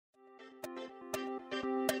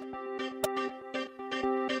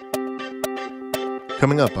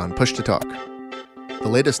Coming up on Push to Talk, the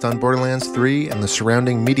latest on Borderlands 3 and the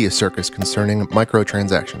surrounding media circus concerning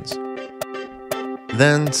microtransactions.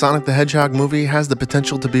 Then, Sonic the Hedgehog movie has the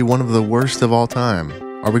potential to be one of the worst of all time.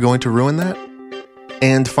 Are we going to ruin that?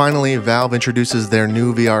 And finally, Valve introduces their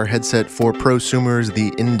new VR headset for prosumers,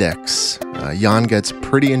 the Index. Jan gets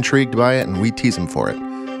pretty intrigued by it, and we tease him for it.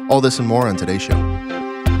 All this and more on today's show.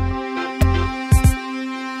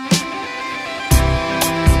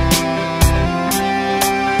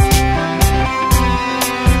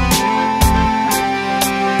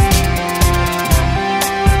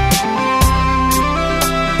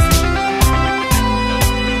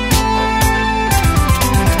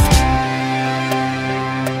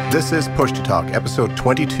 This is Push to Talk, episode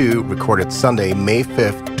 22, recorded Sunday, May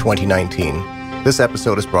 5th, 2019. This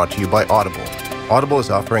episode is brought to you by Audible. Audible is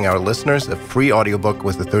offering our listeners a free audiobook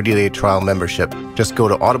with a 30-day trial membership. Just go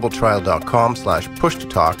to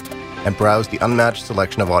audibletrial.com/pushtotalk and browse the unmatched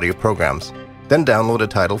selection of audio programs. Then download a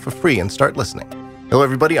title for free and start listening. Hello,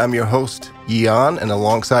 everybody. I'm your host, Jan, and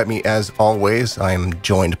alongside me, as always, I'm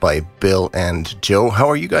joined by Bill and Joe. How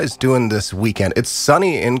are you guys doing this weekend? It's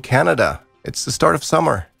sunny in Canada. It's the start of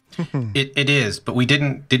summer. It is, but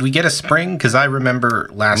did we get a spring? Because I remember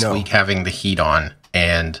last week having the heat on,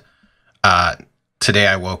 and today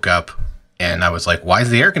I woke up and I was like, why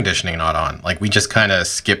is the air conditioning not on? Like, we just kind of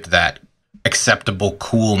skipped that acceptable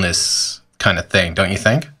coolness kind of thing, don't you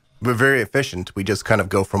think? We're very efficient. We just kind of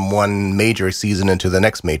go from one major season into the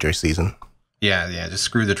next major season. Yeah, just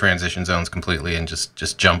screw the transition zones completely and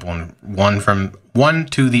just jump one from one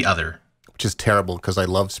to the other. Which is terrible because I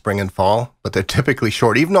love spring and fall, but they're typically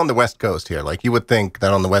short, even on the West Coast here. Like, you would think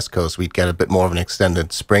that on the West Coast we'd get a bit more of an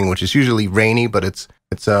extended spring, which is usually rainy, but it's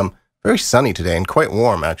very sunny today and quite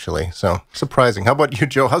warm, actually. So surprising. How about you,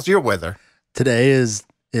 Joe? How's your weather? Today is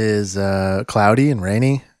cloudy and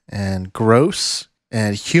rainy and gross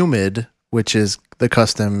and humid, which is the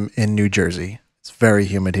custom in New Jersey. It's very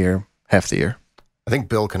humid here half the year. I think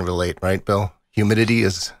Bill can relate, right, Bill? Humidity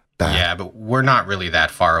is bad. Yeah, but we're not really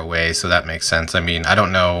that far away, so that makes sense. I mean, I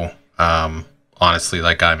don't know, honestly,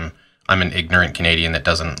 like I'm an ignorant Canadian that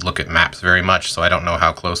doesn't look at maps very much, so I don't know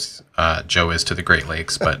how close Joe is to the Great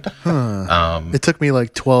Lakes, but it took me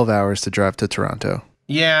like 12 hours to drive to Toronto.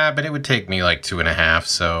 Yeah, but it would take me like 2.5,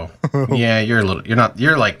 so yeah, you're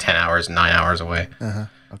like 10 hours, 9 hours away.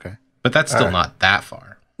 Okay. But that's still not that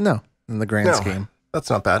far. No, in the grand scheme.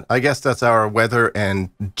 That's not bad. I guess that's our weather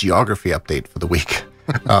and geography update for the week.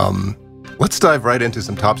 Let's dive right into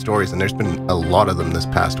some top stories, and there's been a lot of them this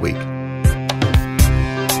past week.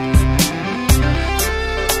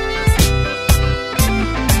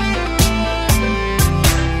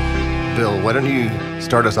 Bill, why don't you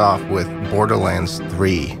start us off with Borderlands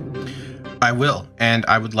 3? I will, and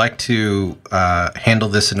I would like to handle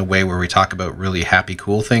this in a way where we talk about really happy,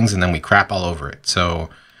 cool things, and then we crap all over it. So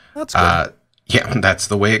that's good. Yeah, that's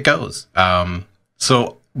the way it goes.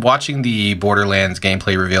 So watching the Borderlands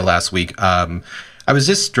gameplay reveal last week, I was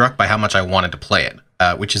just struck by how much I wanted to play it,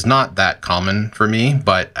 which is not that common for me,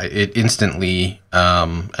 but it instantly,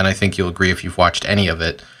 and I think you'll agree if you've watched any of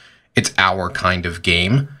it, it's our kind of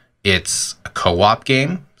game. It's a co-op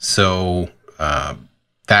game, so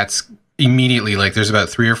that's immediately, like, there's about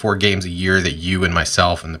 3 or 4 games a year that you and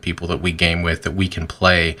myself and the people that we game with that we can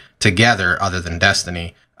play together other than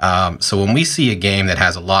Destiny. So when we see a game that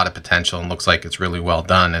has a lot of potential and looks like it's really well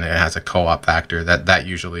done and it has a co-op factor, that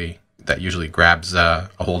usually grabs a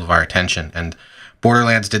hold of our attention. And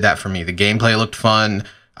Borderlands did that for me. The gameplay looked fun.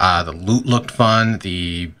 The loot looked fun.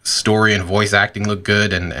 The story and voice acting looked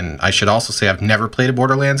good. And I should also say I've never played a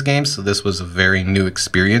Borderlands game, so this was a very new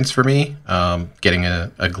experience for me, getting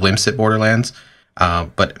a glimpse at Borderlands.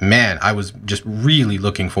 But man, I was just really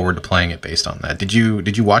looking forward to playing it based on that. Did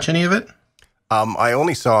you watch any of it? I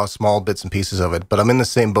only saw small bits and pieces of it, but I'm in the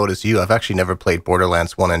same boat as you. I've actually never played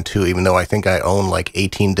Borderlands 1 and 2, even though I think I own like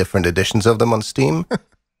 18 different editions of them on Steam.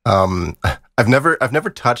 I've never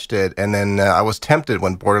touched it, and then I was tempted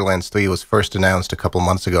when Borderlands 3 was first announced a couple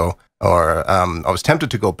months ago, or I was tempted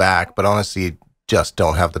to go back, but honestly just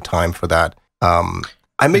don't have the time for that. I'm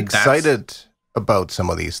excited about some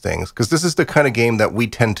of these things, because this is the kind of game that we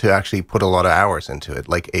tend to actually put a lot of hours into it,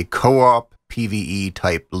 like a co-op PvE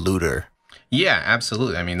type looter. Yeah,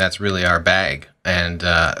 absolutely. I mean, that's really our bag. And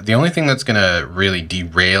the only thing that's going to really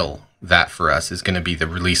derail that for us is going to be the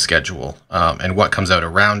release schedule and what comes out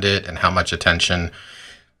around it and how much attention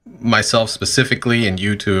myself specifically and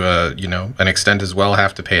you to an extent as well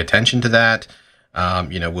have to pay attention to that.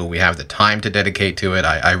 Will we have the time to dedicate to it?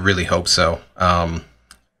 I really hope so.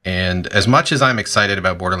 And as much as I'm excited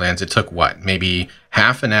about Borderlands, it took maybe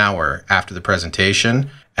half an hour after the presentation,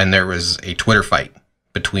 and there was a Twitter fight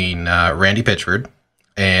between Randy Pitchford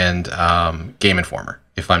and Game Informer,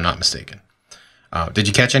 if I'm not mistaken. Did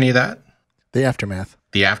you catch any of that? The aftermath.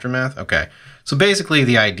 The aftermath? Okay. So basically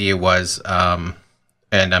the idea was, and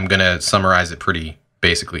I'm going to summarize it pretty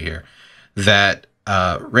basically here, that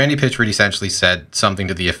Randy Pitchford essentially said something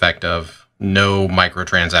to the effect of no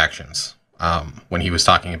microtransactions when he was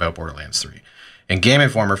talking about Borderlands 3. And Game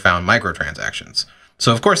Informer found microtransactions.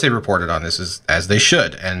 So of course they reported on this as they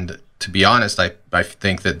should. And to be honest, I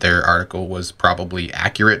think that their article was probably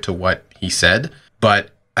accurate to what he said. But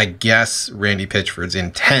I guess Randy Pitchford's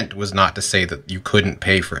intent was not to say that you couldn't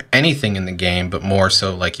pay for anything in the game, but more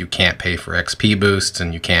so like you can't pay for XP boosts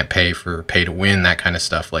and you can't pay for pay to win, that kind of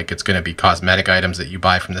stuff. Like it's going to be cosmetic items that you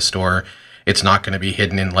buy from the store. It's not going to be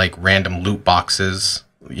hidden in like random loot boxes.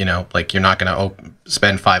 You know, like you're not going to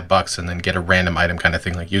spend $5 and then get a random item kind of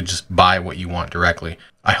thing. Like you just buy what you want directly.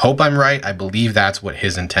 I hope I'm right. I believe that's what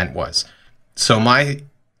his intent was. So my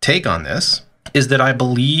take on this is that I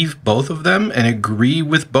believe both of them and agree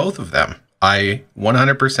with both of them. I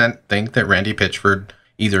 100% think that Randy Pitchford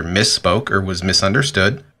either misspoke or was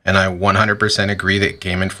misunderstood. And I 100% agree that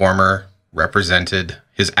Game Informer represented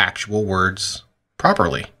his actual words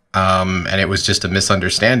properly. And it was just a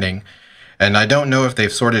misunderstanding. And I don't know if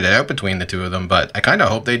they've sorted it out between the two of them, but I kind of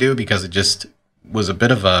hope they do because it just was a bit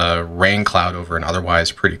of a rain cloud over an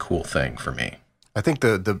otherwise pretty cool thing for me. I think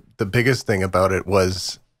the biggest thing about it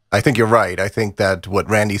was, I think you're right. I think that what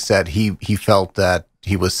Randy said, he felt that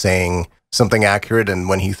he was saying something accurate, and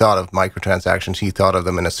when he thought of microtransactions, he thought of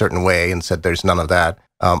them in a certain way and said there's none of that.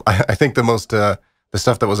 I think the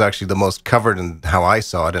stuff that was actually the most covered and how I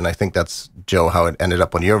saw it, and I think that's, Joe, how it ended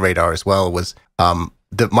up on your radar as well, was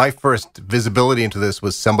my first visibility into this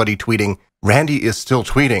was somebody tweeting, Randy is still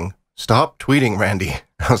tweeting. Stop tweeting, Randy.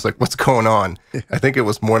 I was like, what's going on? I think it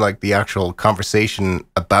was more like the actual conversation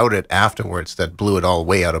about it afterwards that blew it all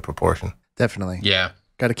way out of proportion. Definitely. Yeah.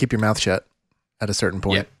 Got to keep your mouth shut at a certain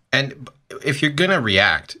point. Yeah. And if you're going to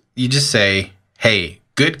react, you just say, hey,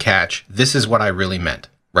 good catch. This is what I really meant,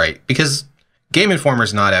 right? Because Game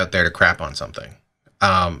Informer's not out there to crap on something.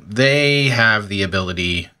 They have the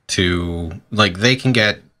ability to, like, they can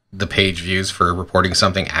get the page views for reporting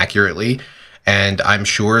something accurately. And I'm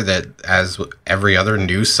sure that as every other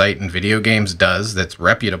news site in video games does that's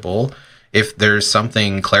reputable, if there's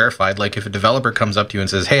something clarified, like if a developer comes up to you and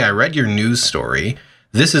says, hey, I read your news story.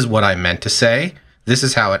 This is what I meant to say. This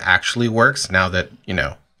is how it actually works. Now that, you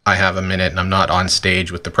know, I have a minute and I'm not on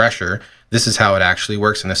stage with the pressure, this is how it actually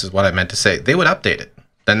works. And this is what I meant to say. They would update it.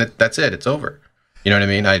 Then that's it. It's over. You know what I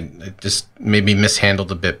mean? I just maybe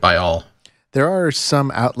mishandled a bit by all. There are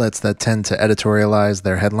some outlets that tend to editorialize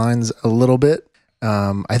their headlines a little bit.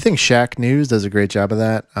 I think Shack News does a great job of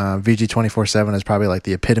that. VG247 is probably like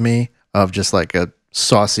the epitome of just like a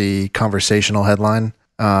saucy conversational headline.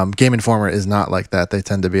 Game Informer is not like that. They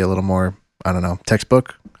tend to be a little more, I don't know,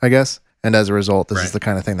 textbook, I guess. And as a result, this is the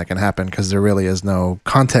kind of thing that can happen because there really is no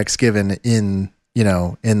context given in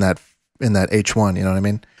that H1, you know what I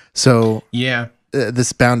mean? So yeah, this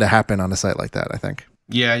is bound to happen on a site like that, I think.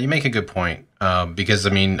 Yeah, you make a good point. Because, I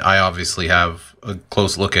mean, I obviously have a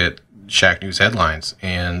close look at Shack News headlines.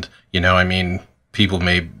 And, you know, I mean, people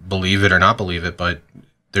may believe it or not believe it, but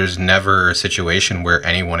there's never a situation where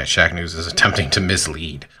anyone at Shack News is attempting to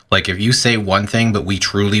mislead. Like, if you say one thing, but we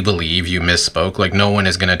truly believe you misspoke, like, no one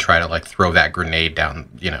is going to try to, like, throw that grenade down,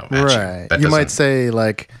 you know, at right. you. You might say,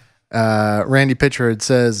 like, Randy Pitchford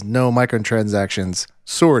says no microtransactions,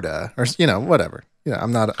 sorta, or, you know, whatever. Yeah,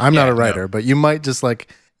 I'm not a writer, but you might just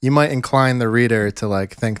you might incline the reader to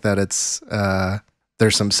like think that it's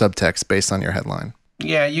there's some subtext based on your headline.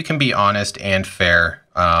 Yeah, you can be honest and fair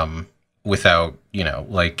without, you know,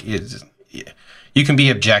 like you can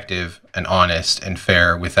be objective and honest and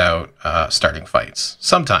fair without starting fights.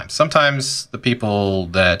 Sometimes the people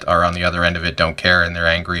that are on the other end of it don't care and they're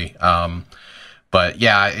angry. But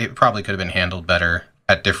yeah, it probably could have been handled better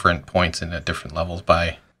at different points and at different levels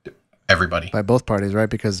by everybody. By both parties, right?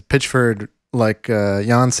 Because Pitchford, like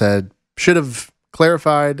Jan said, should have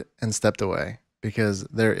clarified and stepped away because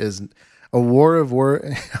there is a war of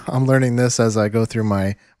words. I'm learning this as I go through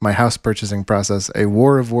my house purchasing process. A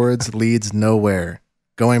war of words leads nowhere.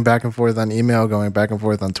 Going back and forth on email, going back and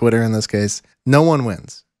forth on Twitter in this case, no one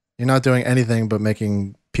wins. You're not doing anything but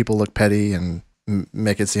making people look petty and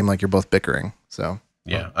make it seem like you're both bickering. So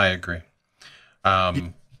yeah, I agree.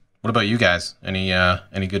 What about you guys?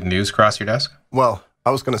 Any good news cross your desk? Well,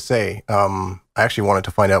 I was going to say, I actually wanted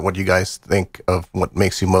to find out what you guys think of what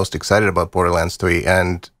makes you most excited about Borderlands 3.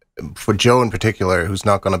 And for Joe in particular, who's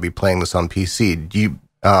not going to be playing this on PC,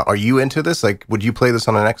 are you into this? Like, would you play this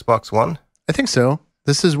on an Xbox One? I think so.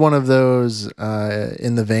 This is one of those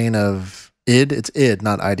in the vein of id. It's id,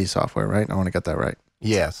 not ID Software, right? I want to get that right.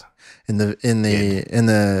 Yes. In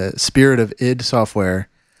the spirit of id Software,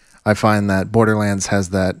 I find that Borderlands has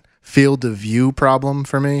that field of view problem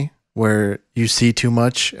for me, where you see too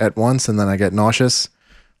much at once and then I get nauseous.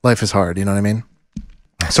 Life is hard, you know what I mean?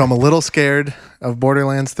 So I'm a little scared of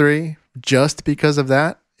Borderlands 3 just because of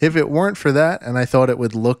that. If it weren't for that, and I thought it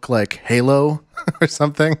would look like Halo or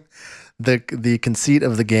something, the conceit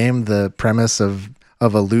of the game, the premise of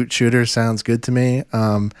a loot shooter sounds good to me.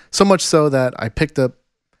 So much so that I picked up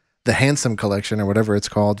the Handsome Collection or whatever it's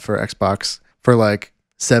called for Xbox for like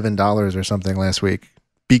 $7 or something last week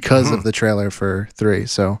because of the trailer for 3.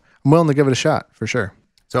 So I'm willing to give it a shot for sure.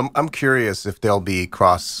 So I'm curious if there'll be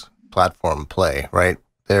cross-platform play, right?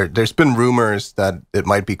 There's been rumors that it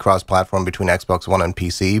might be cross-platform between Xbox One and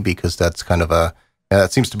PC because that's kind of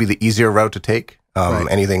that seems to be the easier route to take. Right.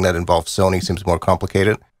 Anything that involves Sony seems more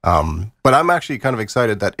complicated. But I'm actually kind of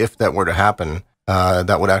excited that if that were to happen,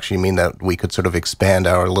 that would actually mean that we could sort of expand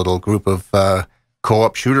our little group of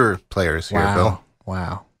co-op shooter players here, Bill.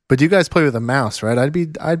 Wow. But you guys play with a mouse, right? I'd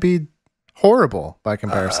be horrible by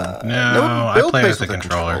comparison. No, I play with the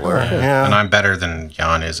controller. Yeah. And I'm better than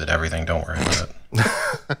Jan is at everything. Don't worry about it.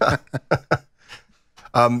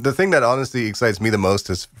 The thing that honestly excites me the most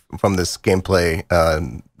is from this gameplay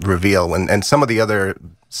reveal, and some of the other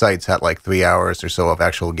sites had like 3 hours or so of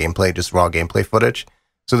actual gameplay, just raw gameplay footage.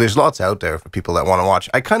 So there's lots out there for people that want to watch.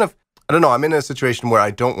 I don't know, I'm in a situation where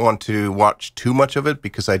I don't want to watch too much of it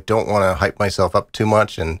because I don't want to hype myself up too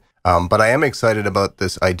much. And but I am excited about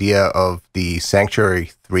this idea of the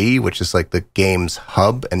Sanctuary 3, which is like the game's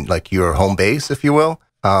hub and like your home base, if you will.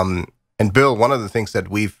 And Bill, one of the things that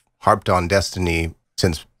we've harped on Destiny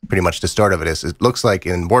since pretty much the start of it is, it looks like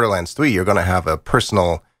in Borderlands 3, you're going to have a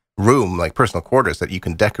personal room, like personal quarters that you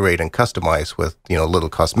can decorate and customize with, little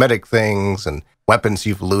cosmetic things and weapons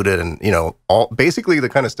you've looted and, all basically the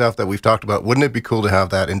kind of stuff that we've talked about. Wouldn't it be cool to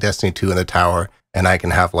have that in Destiny 2 in the tower? And I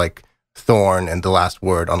can have like Thorn and The Last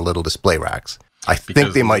Word on little display racks. I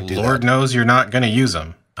think they might do that. Lord knows you're not going to use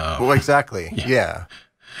them. Well, exactly. Yeah.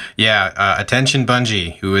 Yeah, attention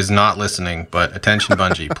Bungie, who is not listening, but attention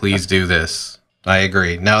Bungie, please do this. I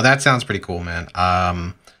agree. No, that sounds pretty cool, man.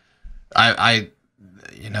 The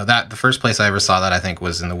first place I ever saw that I think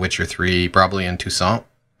was in The Witcher 3, probably in Toussaint.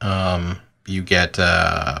 You get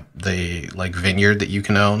the like vineyard that you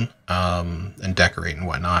can own and decorate and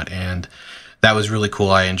whatnot, and that was really cool.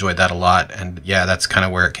 I enjoyed that a lot, and yeah, that's kind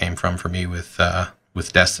of where it came from for me with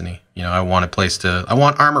Destiny. I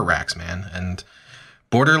want armor racks, man, and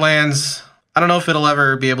Borderlands, I don't know if it'll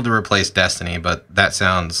ever be able to replace Destiny, but that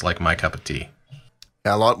sounds like my cup of tea.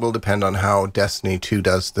 Yeah, a lot will depend on how Destiny 2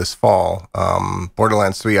 does this fall.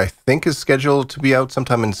 Borderlands 3, I think, is scheduled to be out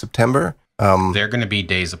sometime in September. They're going to be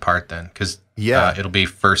days apart then, because it'll be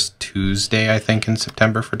first Tuesday, I think, in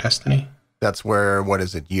September for Destiny. That's where,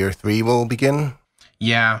 year 3 will begin?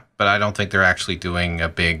 Yeah, but I don't think they're actually doing a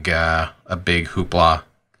big hoopla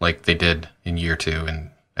like they did in year 2 and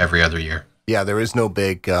every other year. Yeah, there is no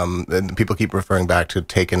big. And people keep referring back to the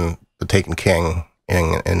Taken King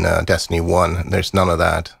in Destiny 1. There's none of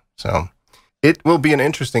that. So it will be an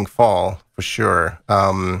interesting fall for sure.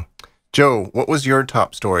 Joe, what was your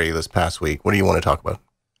top story this past week? What do you want to talk about?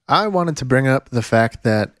 I wanted to bring up the fact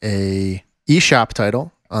that a eShop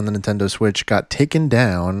title on the Nintendo Switch got taken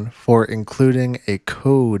down for including a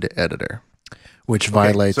code editor, which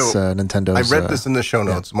violates Nintendo's... I read this in the show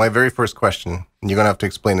notes. Yeah. My very first question, and you're going to have to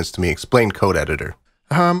explain this to me. Explain code editor.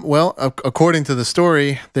 Well, according to the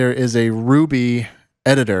story, there is a Ruby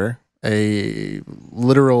editor, a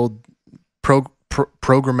literal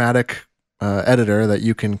programmatic editor that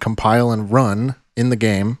you can compile and run in the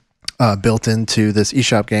game, built into this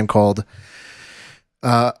eShop game called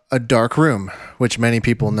A Dark Room, which many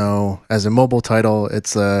people know as a mobile title.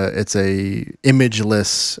 It's a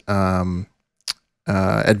imageless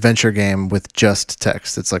adventure game with just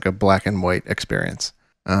text. It's like a black and white experience.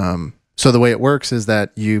 So the way it works is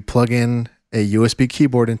that you plug in a USB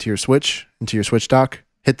keyboard into your Switch dock,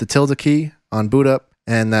 hit the tilde key on boot up,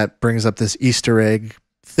 and that brings up this Easter egg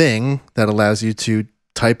thing that allows you to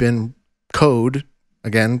type in code,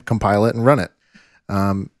 again, compile it and run it.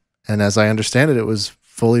 And as I understand it, it was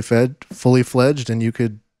fully fledged, and you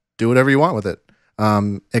could do whatever you want with it,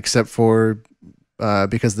 except for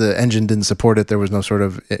because the engine didn't support it, there was no sort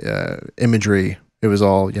of imagery. It was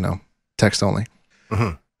all, text only.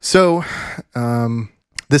 Mm-hmm. So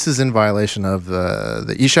this is in violation of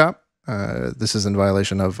the eShop. This is in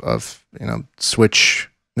violation of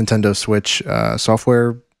Nintendo Switch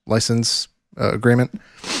software license agreement.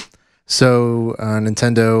 So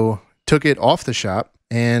Nintendo took it off the shop,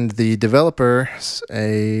 and the developer,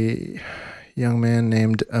 a young man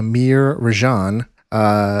named Amir Rajan,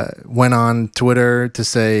 went on Twitter to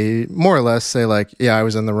say, more or less, say like, yeah, I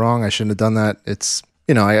was in the wrong. I shouldn't have done that. It's,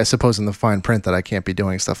 I suppose in the fine print that I can't be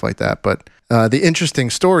doing stuff like that. But the interesting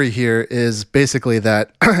story here is basically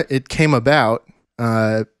that it came about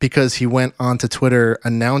because he went onto Twitter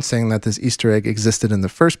announcing that this Easter egg existed in the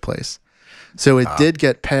first place. So it did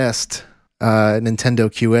get past Nintendo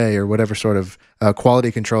QA or whatever sort of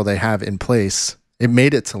quality control they have in place. It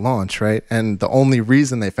made it to launch, right? And the only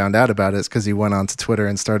reason they found out about it is because he went onto Twitter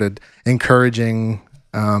and started encouraging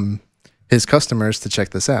his customers to check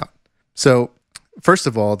this out. So first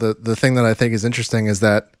of all, the thing that I think is interesting is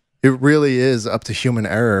that it really is up to human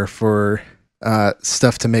error for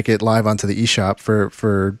stuff to make it live onto the eShop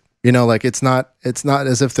for like it's not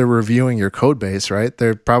as if they're reviewing your code base, right?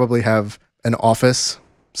 They probably have an office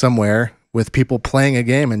somewhere with people playing a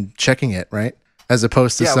game and checking it, right? As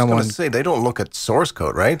opposed to someone. I was going to say, they don't look at source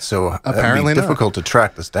code, right? So apparently it'd be difficult to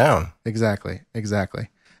track this down. Exactly.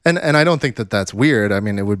 And I don't think that that's weird. I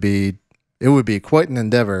mean, it would be quite an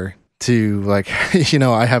endeavor to like,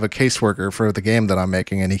 I have a caseworker for the game that I'm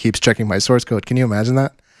making and he keeps checking my source code. Can you imagine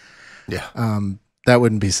that? Yeah. That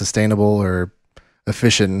wouldn't be sustainable or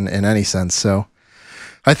efficient in any sense. So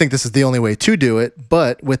I think this is the only way to do it.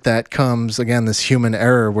 But with that comes, again, this human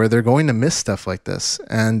error where they're going to miss stuff like this.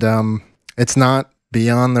 And it's not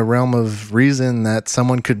beyond the realm of reason that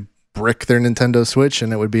someone could brick their Nintendo Switch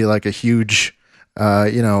and it would be like a huge,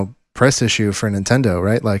 press issue for Nintendo,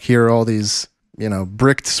 right? Like, here are all these,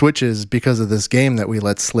 bricked Switches because of this game that we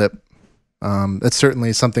let slip. That's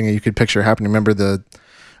certainly something that you could picture happening. Remember the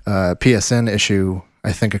PSN issue,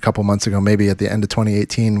 I think a couple months ago, maybe at the end of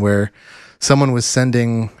 2018, where someone was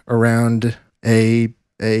sending around a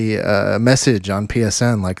message on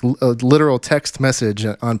PSN, like a literal text message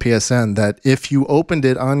on PSN, that if you opened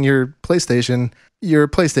it on your PlayStation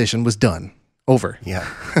was done. Over. Yeah.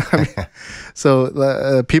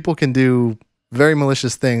 So people can do very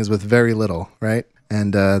malicious things with very little, right?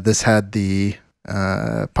 And this had the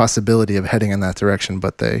possibility of heading in that direction,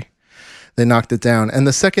 but they knocked it down. And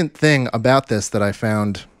the second thing about this that I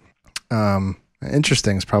found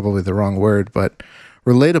interesting is probably the wrong word, but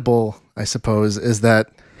relatable, I suppose, is that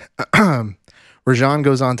Rajan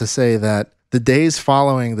goes on to say that the days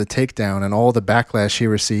following the takedown and all the backlash he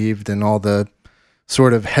received and all the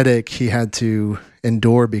sort of headache he had to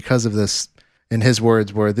endure because of this, in his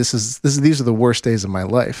words, were these are the worst days of my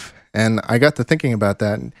life. And I got to thinking about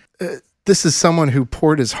that. This is someone who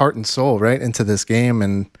poured his heart and soul right into this game,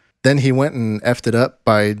 and then he went and effed it up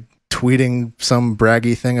by tweeting some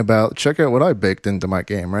braggy thing about, check out what I baked into my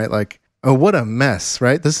game, right? Like, oh, what a mess,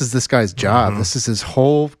 right? This is this guy's job. Mm-hmm. This is his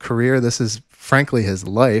whole career. This is, frankly, his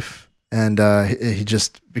life. And he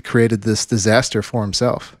just created this disaster for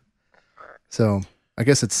himself. So I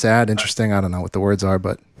guess it's sad, interesting. I don't know what the words are,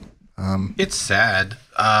 but it's sad.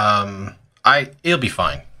 It'll be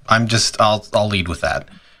fine. I'll lead with that,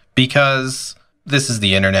 because this is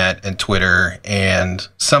the internet and Twitter, and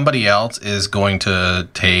somebody else is going to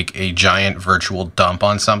take a giant virtual dump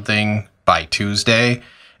on something by Tuesday,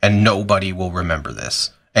 and nobody will remember this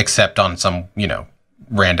except on some,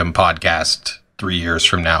 random podcast 3 years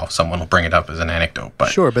from now. Someone will bring it up as an anecdote. But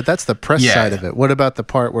sure, but that's the press side of it. What about the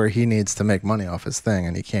part where he needs to make money off his thing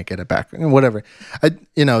and he can't get it back? Whatever.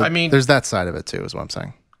 I mean, there's that side of it too, is what I'm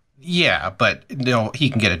saying. Yeah, but he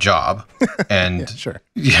can get a job, and yeah, sure.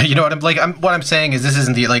 You know what I'm like. What I'm saying is, this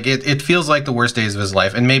isn't it feels like the worst days of his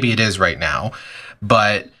life, and maybe it is right now,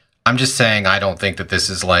 but I'm just saying I don't think that this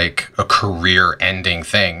is like a career-ending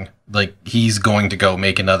thing. Like, he's going to go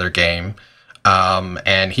make another game.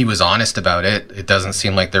 And he was honest about it. It doesn't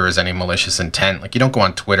seem like there was any malicious intent. Like, you don't go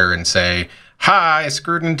on Twitter and say, "Hi, I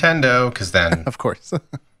screwed Nintendo," because then, of course,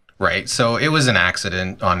 right. So it was an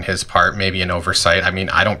accident on his part, maybe an oversight. I mean,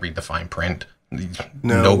 I don't read the fine print.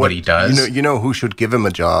 Nobody does. You know who should give him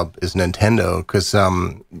a job is Nintendo, because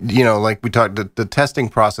like we talked, the testing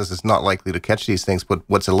process is not likely to catch these things. But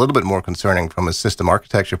what's a little bit more concerning from a system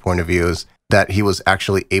architecture point of view is that he was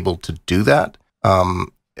actually able to do that.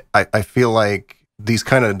 I feel like these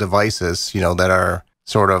kind of devices, that are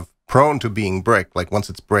sort of prone to being bricked, like once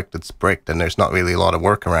it's bricked, and there's not really a lot of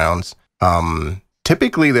workarounds.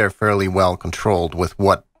 Typically, they're fairly well controlled with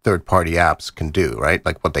what third-party apps can do, right?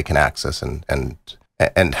 Like what they can access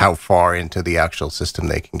and how far into the actual system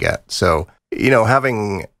they can get. So,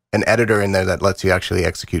 having an editor in there that lets you actually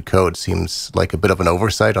execute code seems like a bit of an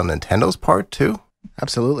oversight on Nintendo's part too.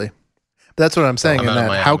 Absolutely. But that's what I'm saying.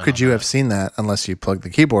 How could you have seen that unless you plug the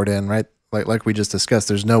keyboard in, right? Like we just discussed,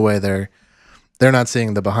 there's no way they're not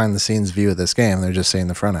seeing the behind the scenes view of this game. They're just seeing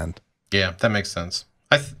the front end. Yeah, that makes sense.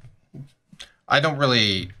 I don't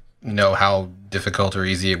really know how difficult or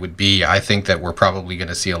easy it would be. I think that we're probably going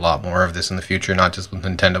to see a lot more of this in the future, not just with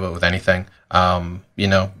Nintendo, but with anything.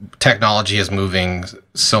 Technology is moving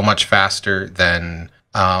so much faster than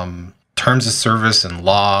terms of service and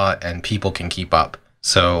law and people can keep up.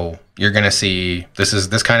 So you're going to see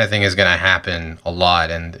this kind of thing is going to happen a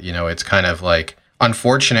lot. And, it's kind of like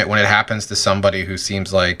unfortunate when it happens to somebody who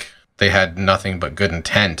seems like they had nothing but good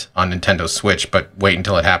intent on Nintendo Switch, but wait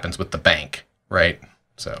until it happens with the bank, right?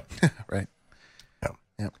 So right.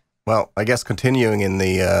 Yeah. Well, I guess continuing in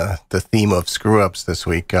the theme of screw-ups this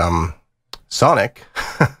week, Sonic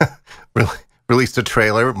released a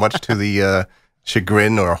trailer, much to the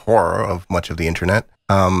chagrin or horror of much of the internet.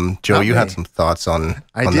 Joe, you had some thoughts on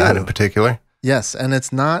that in particular? Yes, and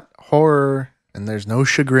it's not horror, and there's no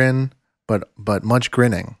chagrin, but much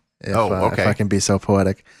grinning, if I can be so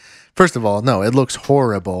poetic. First of all, no, it looks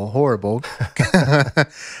horrible.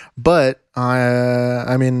 But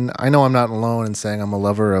I know I'm not alone in saying I'm a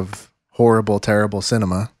lover of horrible, terrible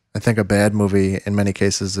cinema. I think a bad movie in many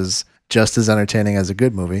cases is just as entertaining as a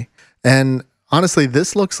good movie. And honestly,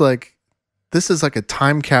 this is like a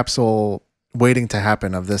time capsule waiting to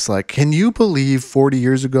happen of this. Like, can you believe 40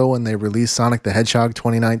 years ago when they released Sonic the Hedgehog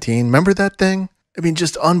 2019? Remember that thing? I mean,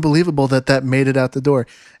 just unbelievable that made it out the door.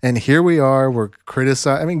 And here we are, we're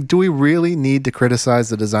criticizing. I mean, do we really need to criticize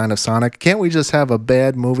the design of Sonic? Can't we just have a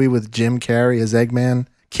bad movie with Jim Carrey as Eggman?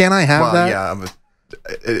 Can I have that? Yeah,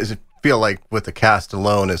 I feel like with the cast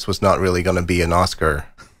alone, this was not really going to be an Oscar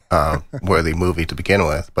worthy movie to begin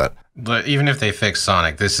with. But even if they fix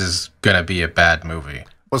Sonic, this is going to be a bad movie.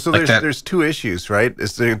 Well, so there's two issues, right?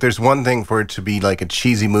 There's one thing for it to be like a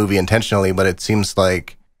cheesy movie intentionally, but it seems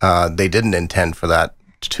like they didn't intend for that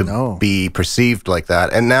to be perceived like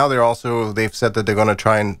that. And now they've said that they're going to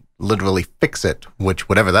try and literally fix it,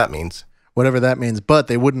 whatever that means. Whatever that means, but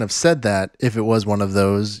they wouldn't have said that if it was one of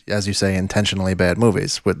those, as you say, intentionally bad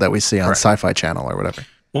movies that we see on Sci-Fi Channel or whatever.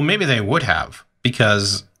 Well, maybe they would have,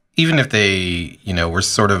 because even if they, were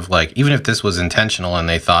sort of like, even if this was intentional and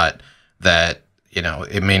they thought that,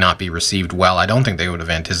 it may not be received well, I don't think they would have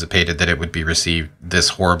anticipated that it would be received this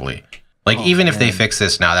horribly. Like, if they fix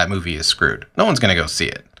this now, that movie is screwed. No one's going to go see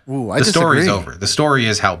it. Ooh, the story's over. The story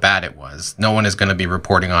is how bad it was. No one is going to be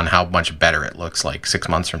reporting on how much better it looks like 6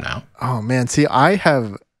 months from now. Oh man, see, I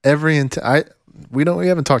have we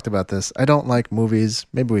haven't talked about this. I don't like movies.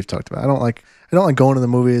 Maybe we've talked about it. I don't like going to the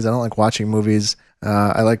movies. I don't like watching movies.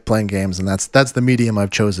 I like playing games, and that's the medium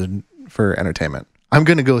I've chosen for entertainment. I'm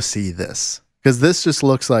going to go see this because this just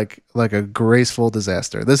looks like a graceful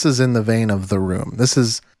disaster. This is in the vein of The Room. This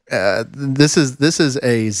is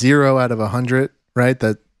a 0 out of 100, right?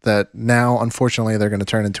 That now, unfortunately, they're going to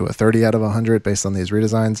turn into a 30 out of 100 based on these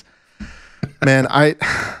redesigns. Man,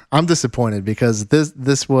 I'm disappointed because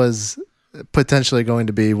this was potentially going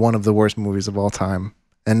to be one of the worst movies of all time,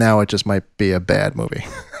 and now it just might be a bad movie.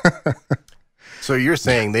 So you're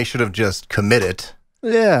saying they should have just committed,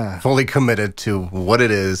 fully committed to what it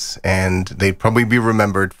is, and they'd probably be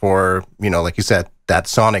remembered for, like you said, that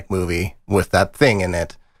Sonic movie with that thing in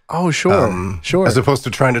it. Oh, sure. As opposed to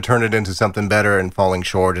trying to turn it into something better and falling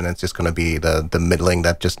short, and it's just going to be the middling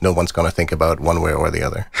that just no one's going to think about one way or the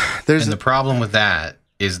other. The problem with that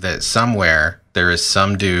is that somewhere there is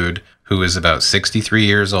some dude who is about 63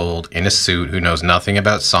 years old in a suit who knows nothing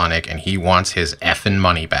about Sonic, and he wants his effing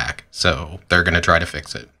money back. So they're going to try to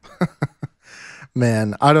fix it.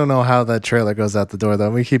 Man, I don't know how that trailer goes out the door,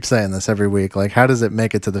 though. We keep saying this every week. Like, how does it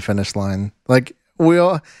make it to the finish line? Like,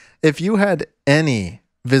 if you had any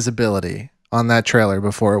visibility on that trailer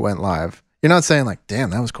before it went live, you're not saying like, damn,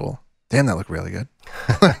 that was cool, damn, that looked really good.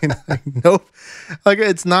 Nope. Like,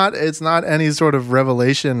 it's not any sort of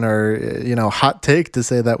revelation or hot take to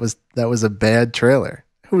say that was a bad trailer.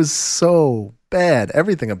 It was so bad.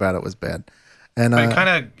 Everything about it was bad. And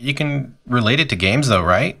you can relate it to games though,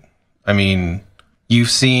 right? I mean,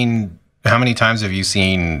 how many times have you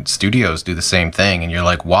seen studios do the same thing? And you're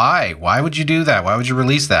like, why? Why would you do that? Why would you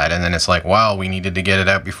release that? And then it's like, wow, we needed to get it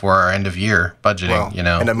out before our end of year budgeting,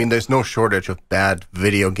 And I mean, there's no shortage of bad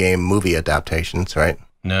video game movie adaptations, right?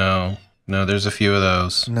 No, there's a few of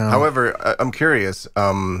those. No. However, I'm curious,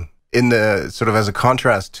 in the sort of as a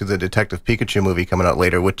contrast to the Detective Pikachu movie coming out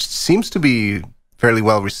later, which seems to be fairly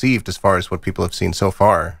well received as far as what people have seen so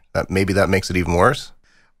far, that makes it even worse.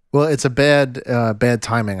 Well, it's a bad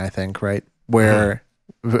timing, I think, right? Where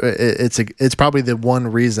it's probably the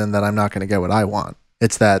one reason that I'm not going to get what I want.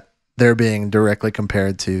 It's that they're being directly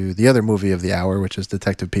compared to the other movie of the hour, which is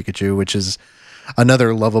Detective Pikachu, which is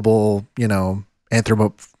another lovable, I'm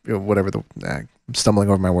stumbling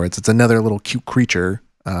over my words. It's another little cute creature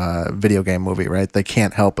video game movie, right? They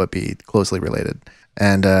can't help but be closely related.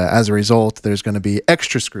 And as a result, there's going to be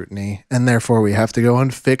extra scrutiny, and therefore we have to go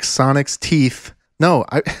and fix Sonic's teeth. No,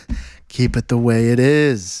 I keep it the way it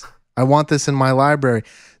is. I want this in my library.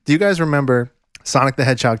 Do you guys remember Sonic the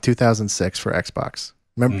Hedgehog 2006 for Xbox?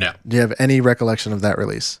 Remember? No. Do you have any recollection of that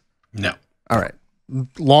release? No. All right.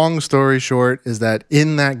 Long story short is that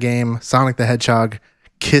in that game, Sonic the Hedgehog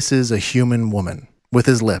kisses a human woman with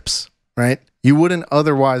his lips, right? You wouldn't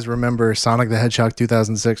otherwise remember Sonic the Hedgehog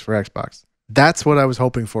 2006 for Xbox. That's what I was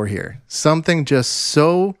hoping for here. Something just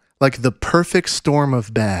so like the perfect storm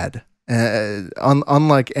of bad.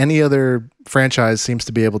 Unlike any other franchise seems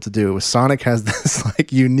to be able to do. Sonic has this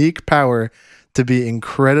like unique power to be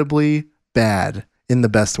incredibly bad in the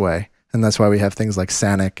best way. And that's why we have things like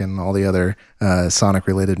Sonic and all the other Sonic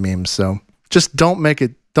related memes. So just don't make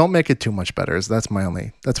it too much better. That's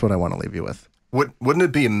what I want to leave you with. Wouldn't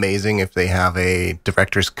it be amazing if they have a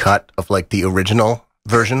director's cut of like the original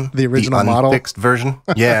version, the original model, unfixed version?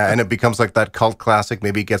 Yeah, and it becomes like that cult classic.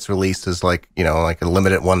 Maybe it gets released as like, you know, like a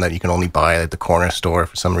limited one that you can only buy at the corner store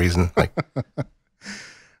for some reason. Like,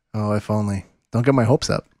 oh, if only. Don't get my hopes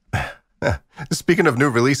up. Speaking of new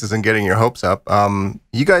releases and getting your hopes up,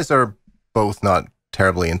 you guys are both not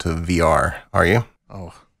terribly into VR, are you?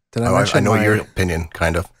 Oh, did I mention? I know your opinion,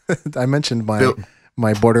 kind of. I mentioned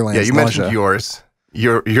my Borderlands. Yeah, you nausea. mentioned yours.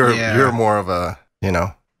 You're more of a, you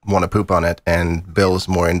know, want to poop on it, and Bill's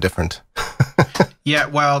more indifferent. Yeah,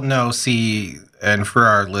 well, no, see, and for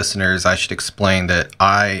our listeners, I should explain that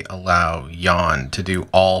I allow Jan to do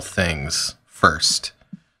all things first.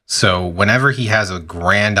 So whenever he has a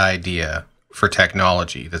grand idea for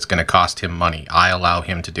technology that's going to cost him money, I allow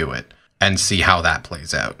him to do it and see how that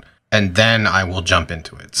plays out. And then I will jump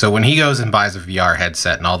into it. So when he goes and buys a VR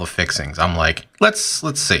headset and all the fixings, I'm like, let's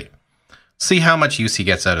see how much use he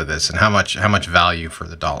gets out of this and how much value for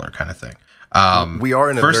the dollar kind of thing. We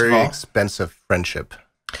are in a very expensive friendship.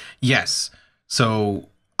 Yes. So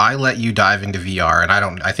I let you dive into VR,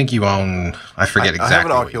 and I think you own, I forget exactly. I have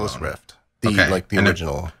an Oculus Rift, the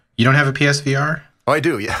original. You don't have a PSVR? Oh, I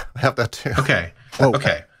do. Yeah, I have that too. Okay.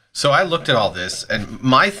 Okay. So I looked at all this, and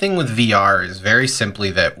my thing with VR is very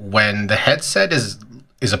simply that when the headset is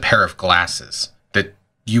a pair of glasses that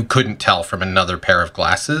you couldn't tell from another pair of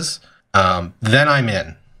glasses, then I'm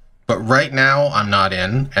in. But right now, I'm not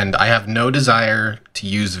in, and I have no desire to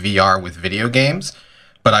use VR with video games,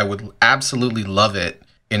 but I would absolutely love it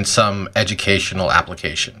in some educational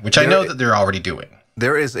application, which I know that they're already doing.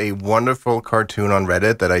 There is a wonderful cartoon on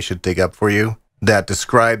Reddit that I should dig up for you that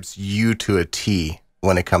describes you to a T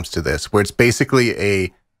when it comes to this, where it's basically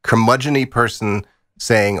a curmudgeon-y person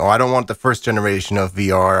saying, oh, I don't want the first generation of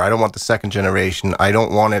VR. I don't want the second generation. I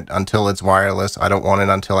don't want it until it's wireless. I don't want it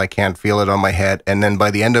until I can't feel it on my head. And then by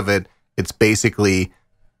the end of it, it's basically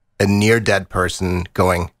a near-dead person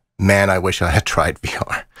going, man, I wish I had tried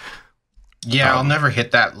VR. Yeah, I'll never hit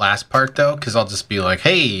that last part, though, because I'll just be like,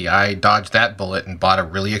 hey, I dodged that bullet and bought a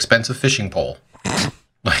really expensive fishing pole.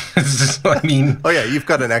 I mean, oh yeah, you've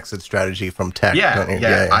got an exit strategy from tech. Yeah, don't you?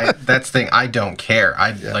 yeah. That's the thing. I don't care.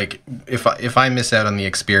 Like if I miss out on the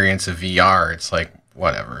experience of VR, it's like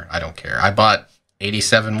whatever. I don't care. I bought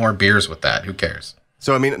 87 more beers with that. Who cares?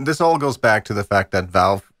 So I mean, this all goes back to the fact that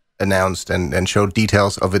Valve announced and showed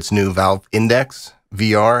details of its new Valve Index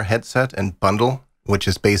VR headset and bundle, which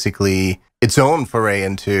is basically its own foray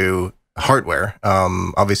into hardware.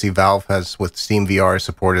 Obviously, Valve has with Steam VR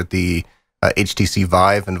supported the HTC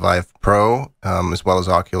Vive and Vive Pro, as well as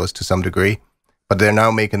Oculus to some degree. But they're now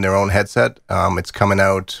making their own headset. It's coming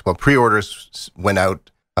out, well, pre-orders went out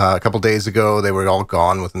a couple days ago. They were all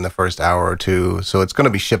gone within the first hour or two. So it's going to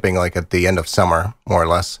be shipping like at the end of summer, more or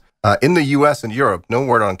less. In the US and Europe, no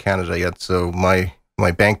word on Canada yet. So my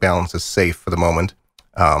bank balance is safe for the moment.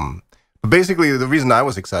 But basically, the reason I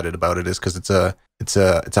was excited about it is because it's a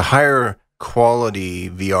higher quality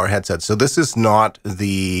VR headset. So this is not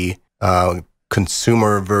the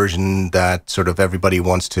consumer version that sort of everybody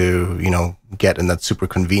wants to, get, and that's super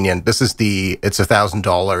convenient. It's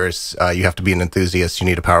 $1,000. You have to be an enthusiast. You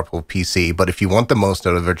need a powerful PC. But if you want the most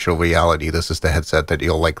out of virtual reality, this is the headset that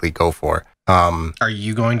you'll likely go for. Are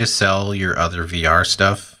you going to sell your other VR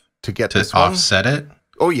stuff to offset it?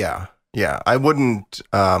 Oh yeah. Yeah. I wouldn't,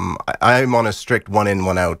 I'm on a strict 1 in,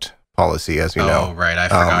 1 out policy, as you know. Oh, right. I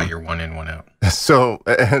forgot you're 1 in, 1 out. So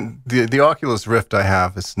the Oculus Rift I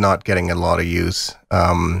have is not getting a lot of use.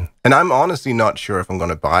 And I'm honestly not sure if I'm going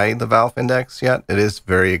to buy the Valve Index yet. It is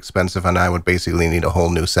very expensive, and I would basically need a whole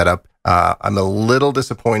new setup. I'm a little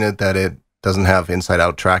disappointed that it doesn't have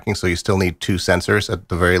inside-out tracking, so you still need 2 sensors at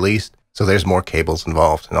the very least. So there's more cables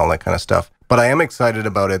involved and all that kind of stuff. But I am excited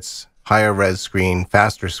about its higher res screen,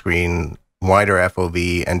 faster screen, wider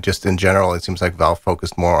FOV, and just in general, it seems like Valve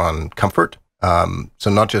focused more on comfort. So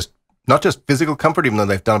not just physical comfort, even though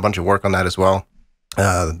they've done a bunch of work on that as well.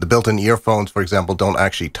 The built-in earphones, for example, don't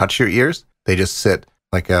actually touch your ears. They just sit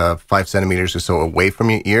like 5 centimeters or so away from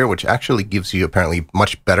your ear, which actually gives you apparently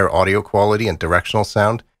much better audio quality and directional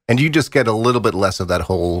sound. And you just get a little bit less of that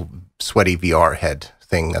whole sweaty VR head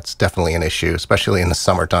thing. That's definitely an issue, especially in the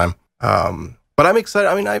summertime. But I'm excited.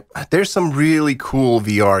 I mean, there's some really cool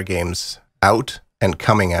VR games out and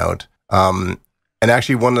coming out. And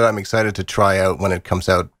actually one that I'm excited to try out when it comes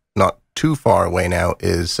out not too far away now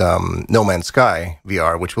is No Man's Sky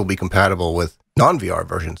VR, which will be compatible with non-VR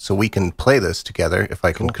versions. So we can play this together if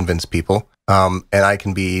I can convince people. And I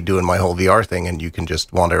can be doing my whole VR thing and you can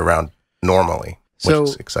just wander around normally, which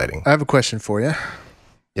is exciting. I have a question for you.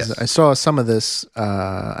 Yes. I saw some of this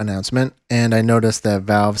announcement and I noticed that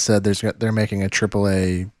Valve said they're making a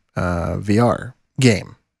AAA VR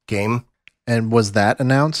game. And was that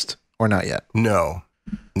announced or not yet? No,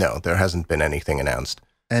 there hasn't been anything announced.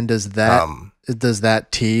 And does that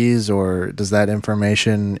tease or does that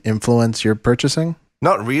information influence your purchasing?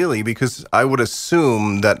 Not really, because I would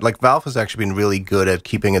assume that like Valve has actually been really good at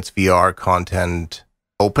keeping its VR content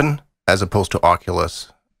open as opposed to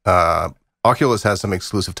Oculus. Oculus has some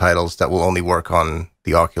exclusive titles that will only work on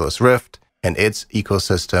the Oculus Rift and its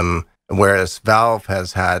ecosystem, whereas Valve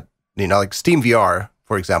has had, like Steam VR,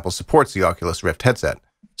 for example, supports the Oculus Rift headset.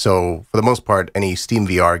 So for the most part, any Steam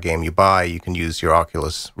VR game you buy, you can use your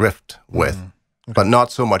Oculus Rift with, but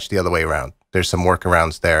not so much the other way around. There's some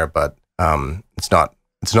workarounds there, but it's not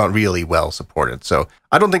really well supported. So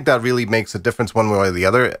I don't think that really makes a difference one way or the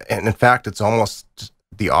other. And in fact, it's almost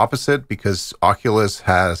the opposite because Oculus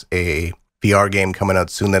has a VR game coming out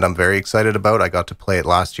soon that I'm very excited about. I got to play it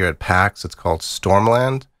last year at PAX. It's called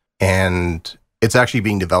Stormland, and it's actually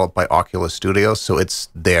being developed by Oculus Studios, so it's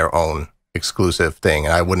their own exclusive thing,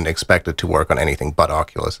 and I wouldn't expect it to work on anything but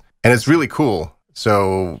Oculus. And it's really cool,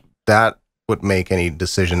 so that would make any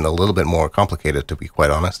decision a little bit more complicated, to be quite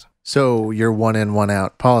honest. So your one in, one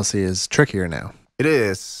out policy is trickier now. It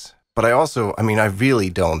is, but I really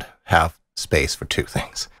don't have space for two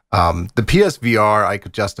things. The PSVR I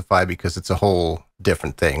could justify because it's a whole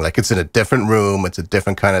different thing. Like it's in a different room, it's a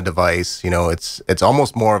different kind of device. It's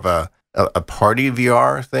almost more of a party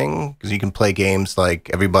VR thing because you can play games like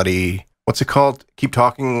everybody. What's it called? Keep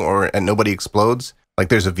Talking and Nobody Explodes. Like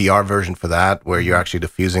there's a VR version for that where you're actually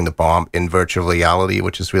defusing the bomb in virtual reality,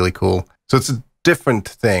 which is really cool. So it's a different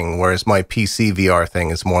thing. Whereas my PC VR thing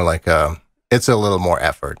is more like it's a little more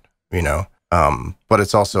effort, but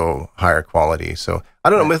it's also higher quality. So I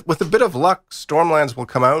don't know, with a bit of luck, Stormlands will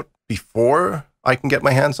come out before I can get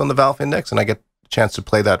my hands on the Valve Index and I get a chance to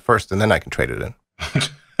play that first and then I can trade it in.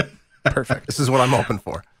 Perfect. This is what I'm hoping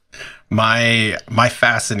for. My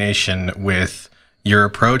fascination with your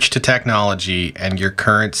approach to technology and your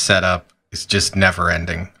current setup is just never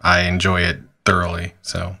ending. I enjoy it thoroughly.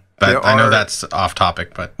 So, but I know that's off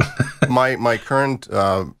topic, but my current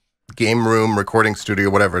game room, recording studio,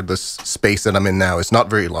 whatever, this space that I'm in now is not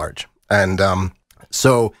very large. And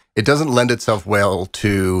so it doesn't lend itself well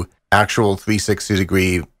to actual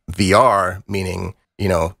 360-degree VR, meaning,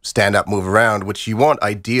 stand up, move around, which you want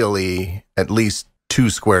ideally at least 2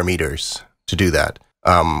 square meters to do that.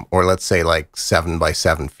 Or let's say like 7 by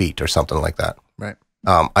 7 feet or something like that. Right.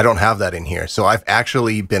 I don't have that in here. So I've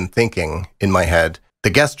actually been thinking in my head, the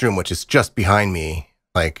guest room, which is just behind me,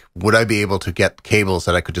 like, would I be able to get cables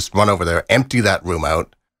that I could just run over there, empty that room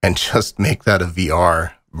out, and just make that a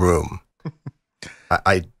VR room?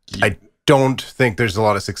 I don't think there's a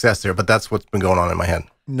lot of success there, but that's what's been going on in my head.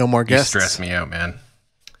 No more guests. You stress me out, man.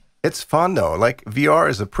 It's fun, though. Like, VR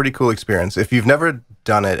is a pretty cool experience. If you've never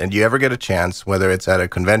done it and you ever get a chance, whether it's at a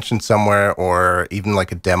convention somewhere or even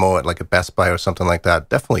like a demo at like a Best Buy or something like that,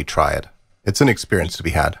 definitely try it. It's an experience to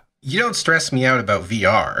be had. You don't stress me out about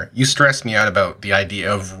VR. You stress me out about the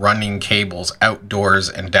idea of running cables outdoors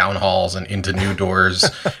and down halls and into new doors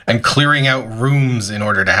and clearing out rooms in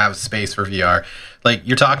order to have space for VR. Like,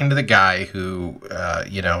 you're talking to the guy who,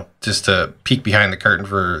 just to peek behind the curtain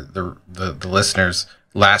for the listeners,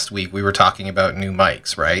 last week we were talking about new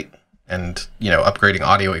mics, right? And, upgrading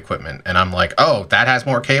audio equipment. And I'm like, oh, that has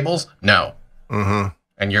more cables? No. Mm-hmm.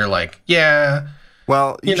 And you're like, yeah.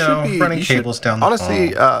 Well, running cables down the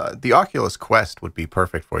honestly, hall. The Oculus Quest would be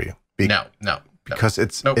perfect for you. No. Because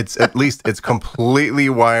it's at least it's completely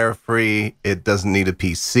wire free. It doesn't need a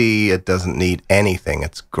PC. It doesn't need anything.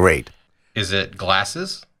 It's great. Is it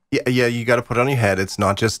glasses? Yeah. You got to put it on your head. It's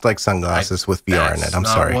not just like sunglasses with VR in it. I'm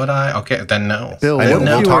sorry. Okay, then no. Bill, I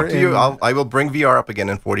will talk to you. I will bring VR up again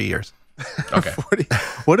in 40 years. Okay. 40.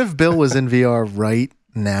 What if Bill was in VR right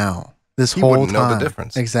now? This He whole wouldn't time. know the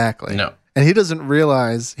difference. Exactly. No. And he doesn't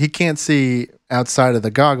realize, he can't see outside of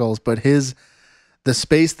the goggles, but the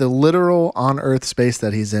space, the literal on Earth space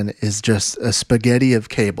that he's in is just a spaghetti of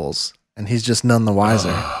cables. And he's just none the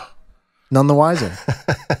wiser. None the wiser.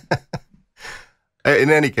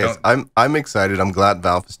 In any case, I'm excited. I'm glad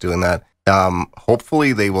Valve is doing that.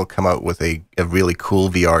 Hopefully they will come out with a really cool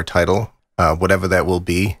VR title, whatever that will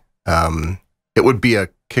be. It would be a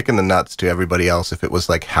kick in the nuts to everybody else if it was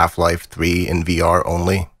like Half-Life 3 in VR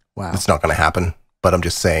only. Wow. It's not going to happen, but I'm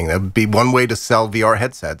just saying that would be one way to sell VR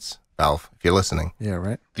headsets, Valve, if you're listening. Yeah,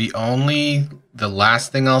 right. The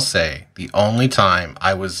last thing I'll say, the only time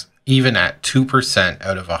I was even at 2%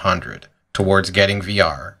 out of 100 towards getting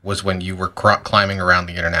VR was when you were climbing around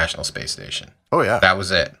the International Space Station. Oh, yeah. That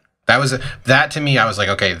was it. That to me, I was like,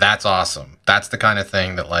 okay, that's awesome. That's the kind of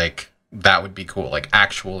thing that like, that would be cool. Like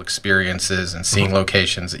actual experiences and seeing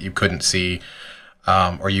locations that you couldn't see,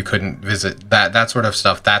 or you couldn't visit, that sort of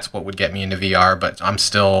stuff. That's what would get me into VR. But I'm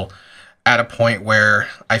still at a point where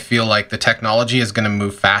I feel like the technology is going to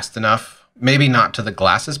move fast enough, maybe not to the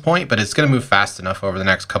glasses point, but it's going to move fast enough over the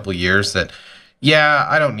next couple of years that, yeah,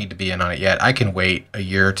 I don't need to be in on it yet. I can wait a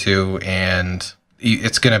year or two and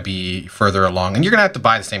it's going to be further along. And you're going to have to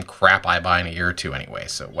buy the same crap I buy in a year or two anyway,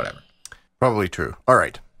 so whatever. Probably true. All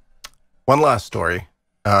right. One last story.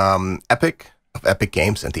 Epic of Epic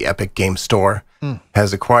Games and the Epic Games Store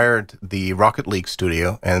has acquired the Rocket League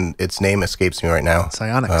studio, and its name escapes me right now.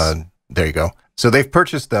 Psyonix. There you go. So they've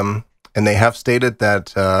purchased them, and they have stated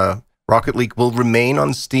that Rocket League will remain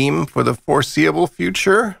on Steam for the foreseeable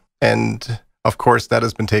future. And, of course, that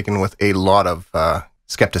has been taken with a lot of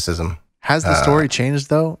skepticism. Has the story changed,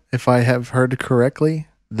 though, if I have heard correctly?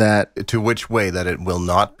 That To which way? That it will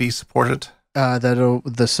not be supported?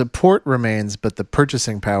 the support remains, but the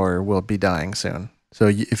purchasing power will be dying soon. So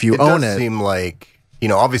if you It own does it, seem like,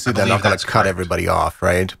 obviously they're not going to cut everybody off,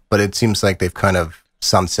 right? But it seems like they've kind of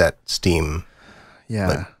sunset Steam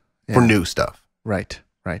yeah, for new stuff. Right.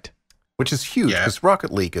 Which is huge, because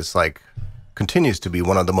Rocket League is continues to be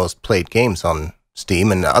one of the most played games on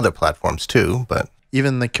Steam and other platforms too, but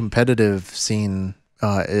Even the competitive scene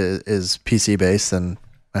is PC based, and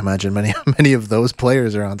I imagine many of those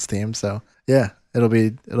players are on Steam. So yeah, it'll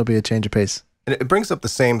be a change of pace. And it brings up the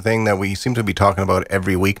same thing that we seem to be talking about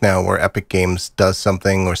every week now, where Epic Games does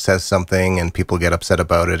something or says something and people get upset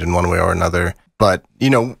about it in one way or another. But,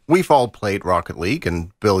 we've all played Rocket League,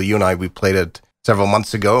 and Bill, you and I, we played it several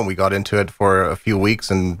months ago, and we got into it for a few weeks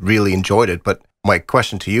and really enjoyed it. But my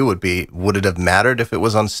question to you would be, would it have mattered if it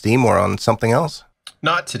was on Steam or on something else?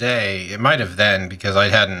 Not today. It might have then, because I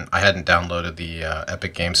hadn't downloaded the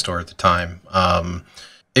Epic Game Store at the time.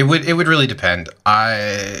 It would really depend.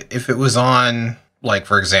 If it was on, like,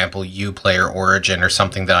 for example, Uplay or Origin or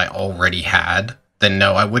something that I already had, then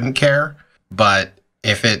no, I wouldn't care. But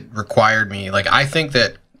if it required me, like, I think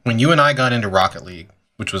that when you and I got into Rocket League,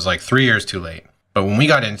 which was like 3 years too late, but when we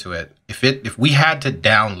got into it, if we had to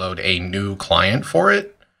download a new client for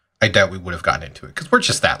it, I doubt we would have gotten into it, because we're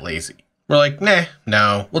just that lazy. We're like,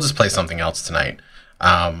 no, we'll just play something else tonight.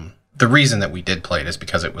 The reason that we did play it is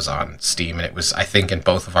because it was on Steam, and it was, I think, in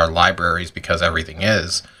both of our libraries, because everything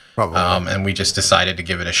is. Probably. And we just decided to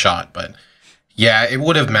give it a shot. But yeah, it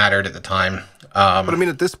would have mattered at the time. But I mean,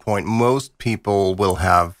 at this point, most people will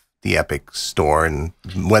have the Epic Store, and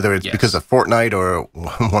whether it's because of Fortnite or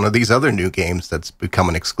one of these other new games that's become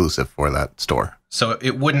an exclusive for that store. So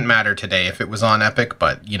it wouldn't matter today if it was on Epic,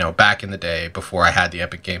 but, back in the day before I had the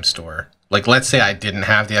Epic Game Store, like, let's say I didn't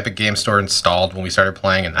have the Epic Game Store installed when we started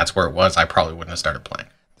playing, and that's where it was, I probably wouldn't have started playing.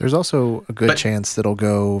 There's also a good chance that it'll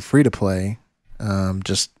go free to play.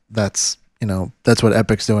 That's what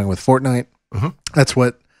Epic's doing with Fortnite. Mm-hmm. That's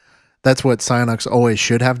what Psyonix always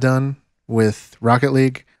should have done with Rocket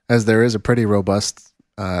League, as there is a pretty robust,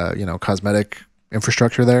 cosmetic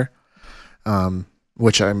infrastructure there,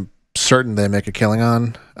 which I'm certain they make a killing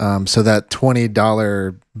on. So that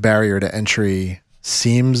 $20 barrier to entry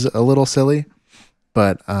seems a little silly,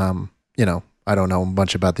 but I don't know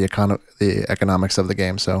much about the economics of the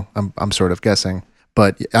game, so I'm sort of guessing.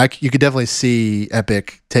 But you could definitely see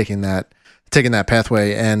Epic taking that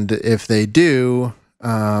pathway, and if they do,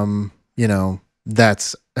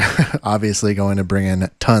 that's obviously going to bring in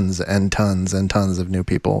tons and tons and tons of new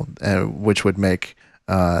people, which would make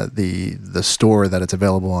the store that it's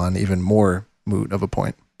available on even more moot of a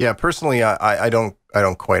point. Yeah, personally, I don't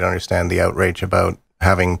quite understand the outrage about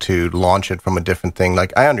having to launch it from a different thing.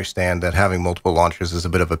 Like, I understand that having multiple launchers is a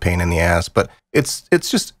bit of a pain in the ass, but it's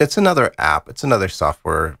another app. It's another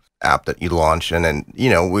software app that you launch, and then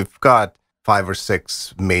we've got 5 or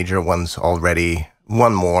 6 major ones already.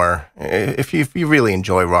 One more. If you really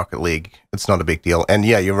enjoy Rocket League, it's not a big deal. And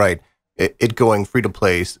yeah, you're right. It going free to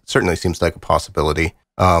play certainly seems like a possibility.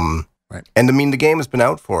 Right. And I mean, the game has been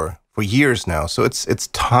out for years now, so it's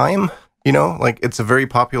time. You know, like it's a very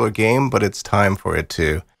popular game, but it's time for it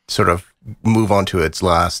to sort of move on to its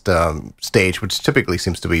last stage, which typically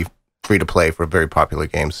seems to be free to play for very popular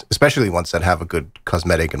games, especially ones that have a good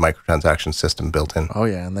cosmetic and microtransaction system built in. Oh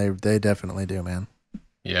yeah, and they definitely do, man.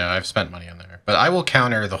 Yeah, I've spent money on there. But I will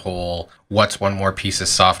counter the whole what's one more piece of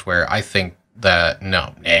software. I think that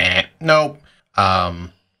nope. I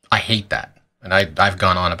hate that. And I've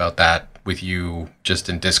gone on about that with you just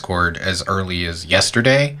in Discord as early as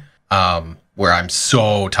yesterday, where I'm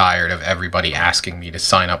so tired of everybody asking me to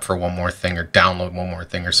sign up for one more thing or download one more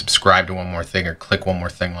thing or subscribe to one more thing or click one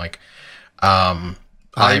more thing. Like, I'm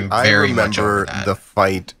very much over that. I remember the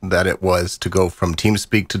fight that it was to go from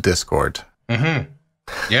TeamSpeak to Discord. Mm-hmm.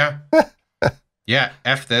 Yeah. Yeah,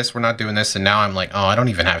 F this, we're not doing this. And now I'm like, oh, I don't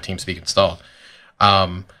even have TeamSpeak installed.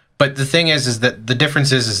 But the thing is that the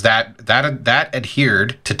difference is that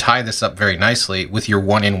adhered to tie this up very nicely with your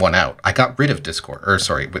one in, one out. I got rid of with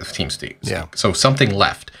TeamSpeak. Yeah. So something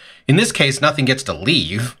left. In this case, nothing gets to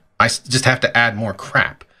leave. I just have to add more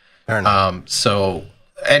crap. Fair enough.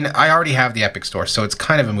 And I already have the Epic Store, so it's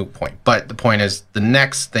kind of a moot point. But the point is, the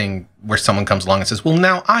next thing where someone comes along and says, well,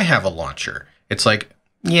 now I have a launcher. It's like,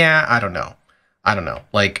 yeah, I don't know.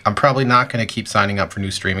 Like, I'm probably not going to keep signing up for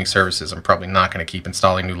new streaming services. I'm probably not going to keep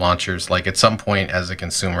installing new launchers. Like, at some point as a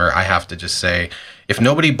consumer, I have to just say, if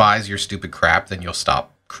nobody buys your stupid crap, then you'll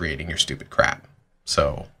stop creating your stupid crap.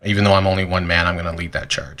 So even though I'm only one man, I'm going to lead that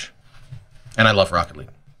charge. And I love Rocket League.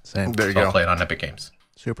 Same. There you So go. I'll play it on Epic Games.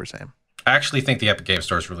 Super same. I actually think the Epic Game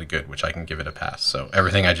Store is really good, which I can give it a pass. So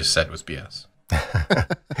everything I just said was BS.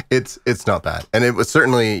 It's not bad. And it was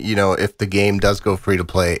certainly, you know, if the game does go free to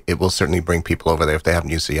play, it will certainly bring people over there if they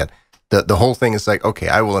haven't used it yet. The whole thing is like, okay,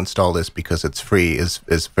 I will install this because it's free is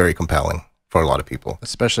very compelling for a lot of people.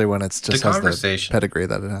 Especially when it's just has the conversation- pedigree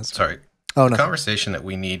that it has. Sorry. Oh, The no. conversation that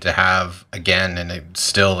we need to have again, and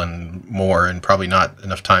still and more, and probably not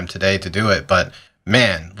enough time today to do it, but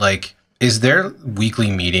man, like, is there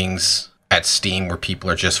weekly meetings at Steam where people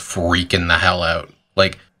are just freaking the hell out?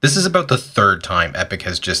 Like, this is about the third time Epic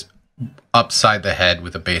has just upside the head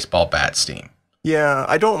with a baseball bat Steam. Yeah,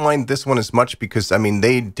 I don't mind this one as much because, I mean,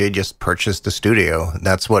 they did just purchase the studio.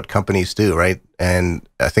 That's what companies do, right? And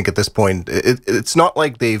I think at this point, it's not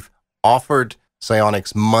like they've offered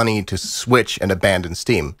Psyonix money to switch and abandon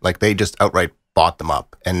Steam. Like, they just outright bought them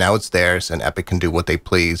up, and now it's theirs, and Epic can do what they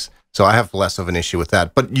please. So I have less of an issue with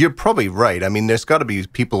that. But you're probably right. I mean, there's got to be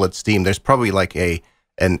people at Steam. There's probably like an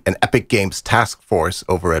Epic Games task force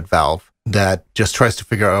over at Valve that just tries to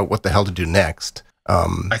figure out what the hell to do next.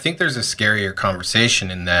 I think there's a scarier conversation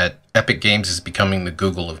in that Epic Games is becoming the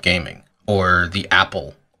Google of gaming, or the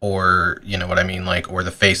Apple, or, you know what I mean, like, or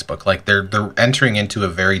the Facebook. Like, they're entering into a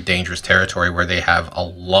very dangerous territory where they have a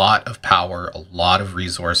lot of power, a lot of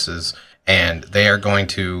resources, and they are going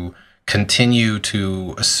to continue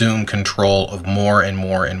to assume control of more and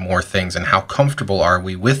more and more things. And how comfortable are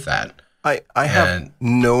we with that? I have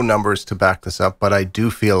no numbers to back this up, but I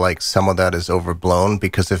do feel like some of that is overblown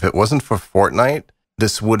because if it wasn't for Fortnite,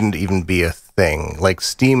 this wouldn't even be a thing. Like,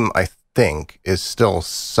 Steam, I think, is still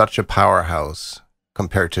such a powerhouse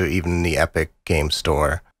compared to even the Epic Game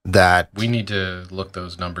Store that We need to look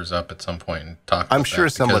those numbers up at some point and talk about I'm sure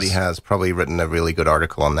that, somebody because has probably written a really good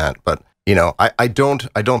article on that. But, you know, I don't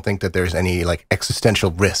think that there's any like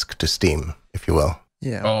existential risk to Steam, if you will.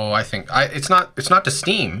 Yeah. Oh, I think it's not to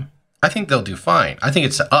Steam. I think they'll do fine. I think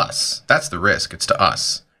it's to us. That's the risk. It's to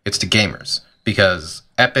us. It's to gamers. Because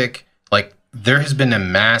Epic, like, there has been a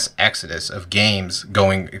mass exodus of games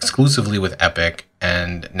going exclusively with Epic,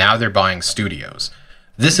 and now they're buying studios.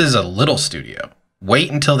 This is a little studio. Wait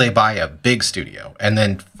until they buy a big studio, and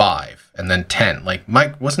then 5, and then 10. Like,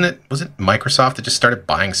 was it Microsoft that just started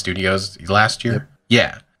buying studios last year? Yep.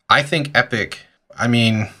 Yeah. I think Epic, I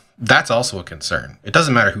mean, that's also a concern. It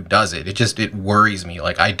doesn't matter who does it. It worries me.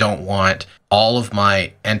 Like, I don't want all of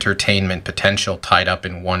my entertainment potential tied up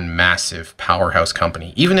in one massive powerhouse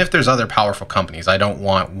company. Even if there's other powerful companies, I don't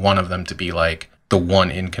want one of them to be like the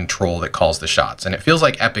one in control that calls the shots. And it feels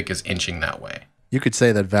like Epic is inching that way. You could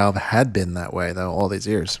say that Valve had been that way, though, all these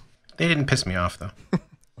years. They didn't piss me off, though.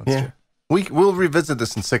 Yeah. We'll revisit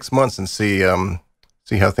this in 6 months and see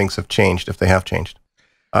how things have changed, if they have changed.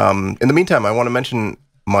 In the meantime, I want to mention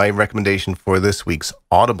my recommendation for this week's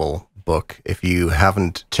Audible book. If you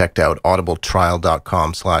haven't checked out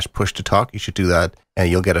audibletrial.com/push to talk, you should do that.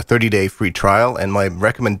 and you'll get a 30-day free trial. And my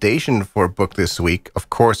recommendation for a book this week, of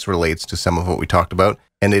course, relates to some of what we talked about,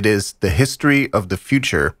 and it is The History of the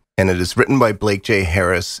Future, and it is written by Blake J.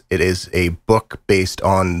 Harris. It is a book based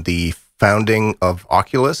on the founding of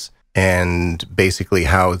Oculus and basically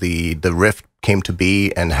how the Rift came to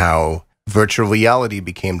be and how virtual reality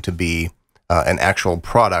became to be an actual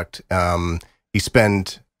product. He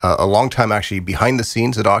spent a long time actually behind the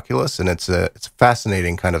scenes at Oculus, and it's a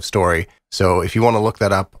fascinating kind of story. So if you want to look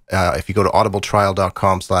that up, if you go to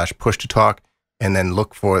audibletrial.com/push-to-talk and then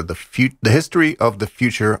look for the history of the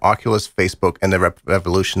future, Oculus, Facebook, and the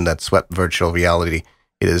revolution that swept virtual reality,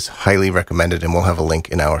 it is highly recommended, and we'll have a link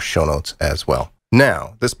in our show notes as well.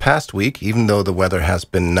 Now, this past week, even though the weather has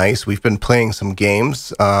been nice, we've been playing some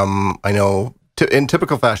games. I know in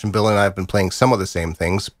typical fashion, Bill and I have been playing some of the same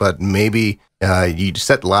things, but maybe you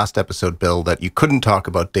said last episode, Bill, that you couldn't talk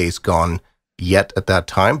about Days Gone yet at that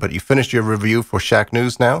time, but you finished your review for Shack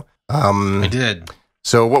News now. I did.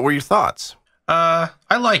 So what were your thoughts? I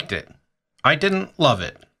liked it. I didn't love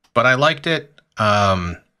it, but I liked it.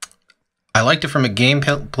 I liked it from a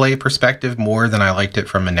gameplay perspective more than I liked it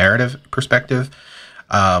from a narrative perspective.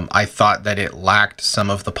 I thought that it lacked some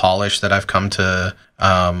of the polish that I've come to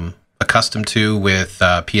accustomed to with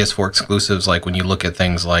PS4 exclusives, like when you look at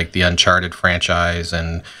things like the Uncharted franchise,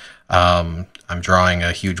 and I'm drawing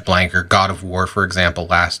a huge blanker, God of War, for example,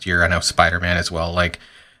 last year. I know Spider-Man as well. Like,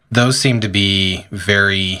 those seem to be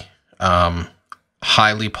very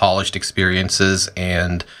highly polished experiences,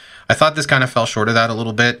 and I thought this kind of fell short of that a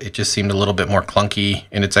little bit. It just seemed a little bit more clunky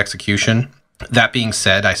in its execution. That being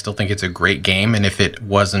said, I still think it's a great game, and if it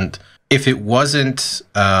wasn't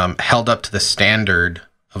held up to the standard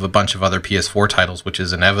of a bunch of other PS4 titles, which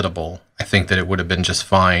is inevitable, I think that it would have been just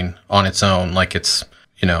fine on its own. Like, it's,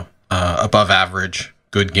 above average,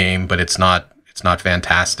 good game, but it's not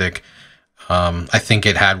fantastic. I think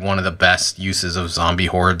it had one of the best uses of zombie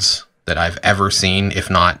hordes that I've ever seen, if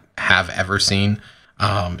not have ever seen.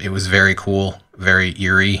 It was very cool, very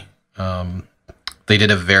eerie. They did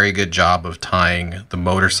a very good job of tying the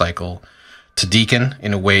motorcycle to Deacon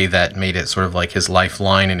in a way that made it sort of like his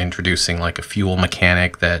lifeline, and introducing like a fuel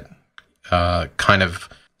mechanic that kind of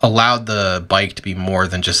allowed the bike to be more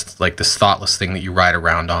than just like this thoughtless thing that you ride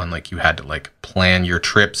around on. Like, you had to like plan your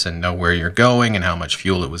trips and know where you're going and how much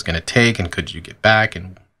fuel it was going to take, and could you get back,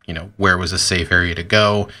 and where was a safe area to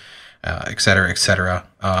go, et cetera, et cetera.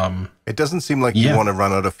 It doesn't seem like you want to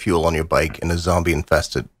run out of fuel on your bike in a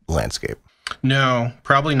zombie-infested landscape. No,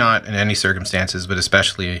 probably not in any circumstances, but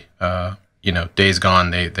especially, Days Gone,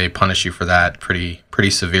 they punish you for that pretty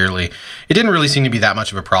severely. It didn't really seem to be that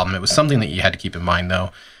much of a problem. It was something that you had to keep in mind,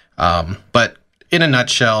 though. But in a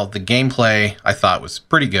nutshell, the gameplay I thought was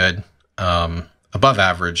pretty good, above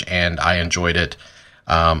average, and I enjoyed it.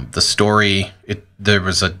 The story, there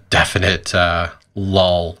was a definite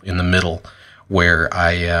lull in the middle where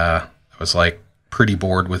I was like pretty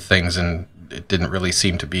bored with things, and it didn't really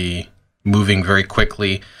seem to be moving very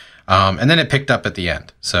quickly. And then it picked up at the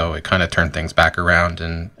end. So it kind of turned things back around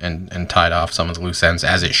and tied off some of the loose ends,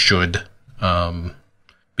 as it should. But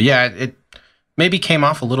yeah, it maybe came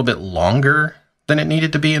off a little bit longer than it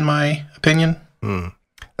needed to be, in my opinion.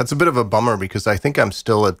 That's a bit of a bummer, because I think I'm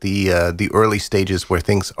still at the early stages where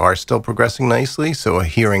things are still progressing nicely. So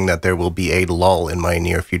hearing that there will be a lull in my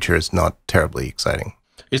near future is not terribly exciting.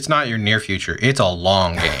 It's not your near future. It's a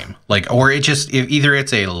long game. Either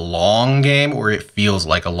it's a long game or it feels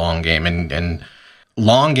like a long game. And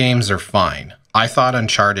long games are fine. I thought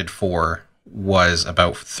Uncharted 4 was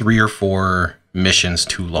about 3 or 4 missions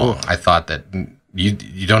too long. Ooh. I thought that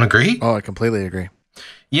you don't agree? Oh, I completely agree.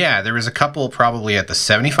 Yeah, there was a couple probably at the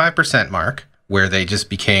 75% mark where they just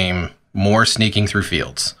became more sneaking through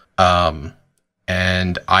fields.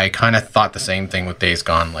 And I kind of thought the same thing with Days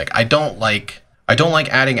Gone. Like, I don't like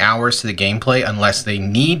adding hours to the gameplay unless they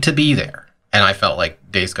need to be there. And I felt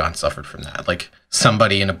like Days Gone suffered from that. Like,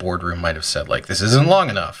 somebody in a boardroom might have said, like, this isn't long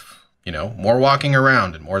enough. More walking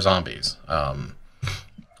around and more zombies.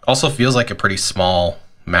 Also feels like a pretty small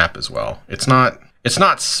map as well. It's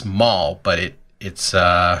not small, but it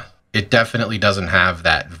definitely doesn't have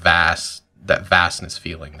that vastness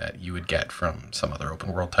feeling that you would get from some other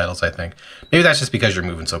open world titles, I think. Maybe that's just because you're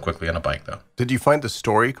moving so quickly on a bike, though. Did you find the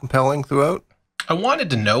story compelling throughout? I wanted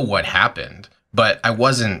to know what happened, but I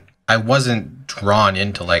wasn't drawn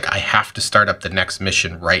into, like, I have to start up the next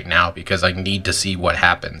mission right now because I need to see what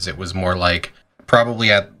happens. It was more like,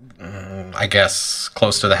 probably at, I guess,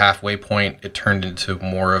 close to the halfway point, it turned into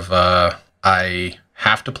more of I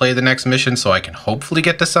have to play the next mission so I can hopefully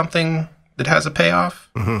get to something that has a payoff.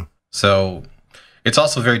 Mm-hmm. So it's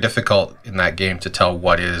also very difficult in that game to tell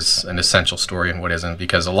what is an essential story and what isn't,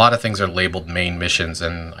 because a lot of things are labeled main missions,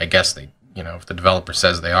 and I guess they, if the developer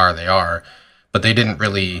says they are, but they didn't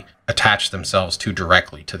really attach themselves too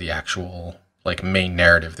directly to the actual like main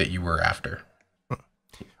narrative that you were after.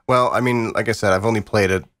 Well, I mean, like I said, I've only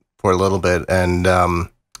played it for a little bit, and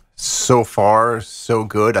so far, so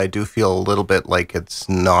good. I do feel a little bit like it's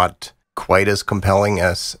not quite as compelling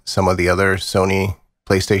as some of the other Sony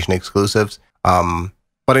PlayStation exclusives.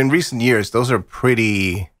 But in recent years, those are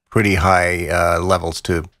pretty high levels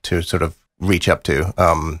to sort of reach up to.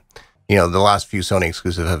 The last few Sony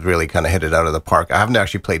exclusives have really kind of hit it out of the park. I haven't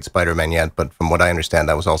actually played Spider-Man yet, but from what I understand,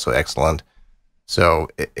 that was also excellent. So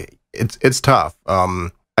it's tough.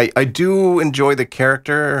 I do enjoy the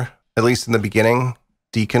character, at least in the beginning.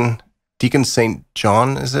 Deacon St.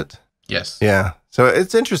 John, is it? Yes. Yeah. So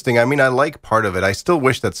it's interesting. I mean, I like part of it. I still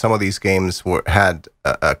wish that some of these games had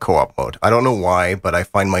a co-op mode. I don't know why, but I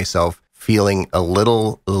find myself feeling a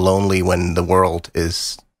little lonely when the world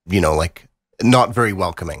is, like not very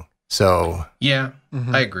welcoming. So yeah,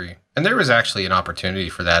 I agree. And there was actually an opportunity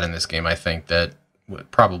for that in this game. I think that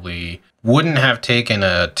probably wouldn't have taken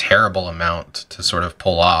a terrible amount to sort of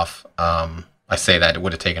pull off. I say that it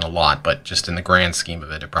would have taken a lot, but just in the grand scheme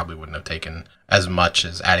of it, it probably wouldn't have taken as much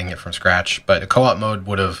as adding it from scratch. But a co-op mode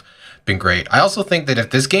would have been great. I also think that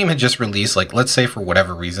if this game had just released, like, let's say for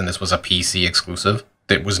whatever reason, this was a PC exclusive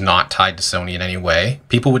that was not tied to Sony in any way,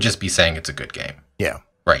 people would just be saying it's a good game. Yeah.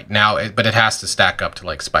 Right now, but it has to stack up to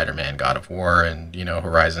like Spider-Man, God of War, and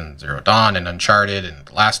Horizon Zero Dawn, and Uncharted, and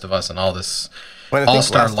The Last of Us, and all this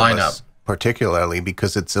all-star lineup. Particularly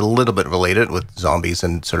because it's a little bit related with zombies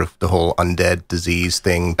and sort of the whole undead disease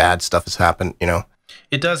thing. Bad stuff has happened,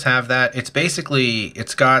 It does have that.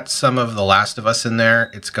 It's got some of The Last of Us in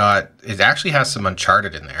there. It actually has some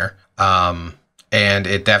Uncharted in there. And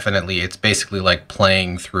it's basically like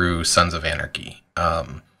playing through Sons of Anarchy.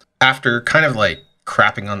 After kind of like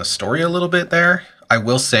crapping on the story a little bit there, I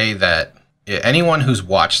will say that anyone who's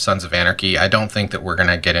watched Sons of Anarchy, I don't think that we're going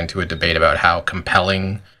to get into a debate about how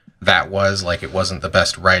compelling that was. Like, it wasn't the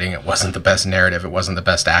best writing, it wasn't the best narrative, it wasn't the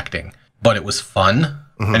best acting, but it was fun.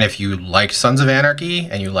 Mm-hmm. And if you like Sons of Anarchy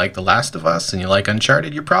and you like The Last of Us and you like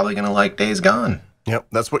Uncharted, you're probably going to like Days Gone. Yep,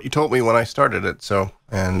 that's what you told me when I started it. So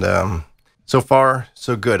far,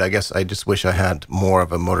 so good. I guess I just wish I had more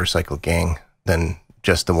of a motorcycle gang than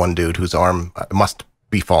just the one dude whose arm must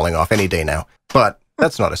be falling off any day now. But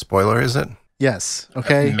that's not a spoiler, is it? Yes.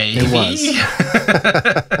 Okay. Maybe. It was.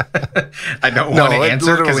 I don't want to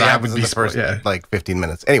answer because I would be the first 15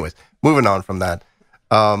 minutes. Anyways, moving on from that.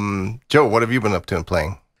 Joe, what have you been up to and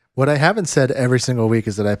playing? What I haven't said every single week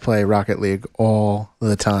is that I play Rocket League all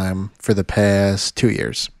the time for the past 2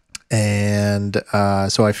 years. And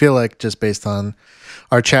so I feel like just based on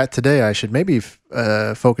our chat today, I should maybe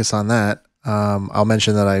focus on that. I'll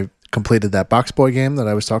mention that I completed that Box Boy game that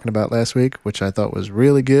I was talking about last week, which I thought was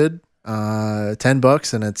really good.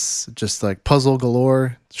 $10, and it's just like puzzle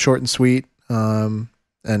galore, short and sweet, and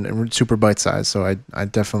super bite size. So I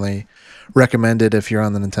definitely recommend it if you're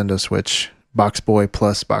on the Nintendo Switch. Box Boy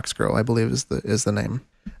plus Box Girl, I believe is the name.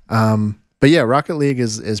 But yeah, Rocket League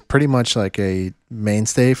is pretty much like a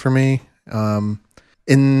mainstay for me.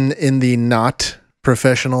 In the not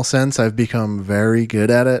professional sense, I've become very good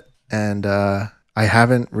at it, and I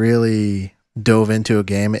haven't really dove into a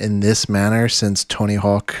game in this manner since Tony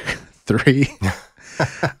Hawk 3,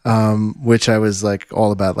 which I was like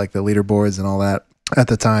all about, like the leaderboards and all that at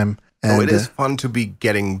the time. And it is fun to be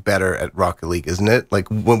getting better at Rocket League, isn't it? Like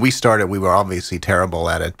when we started, we were obviously terrible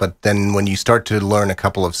at it, but then when you start to learn a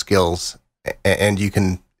couple of skills and you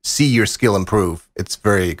can see your skill improve, it's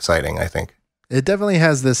very exciting, I think. It definitely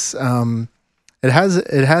has this, it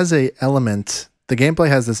has a element, the gameplay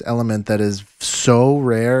has this element that is so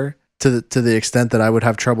rare to the extent that I would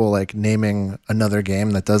have trouble like naming another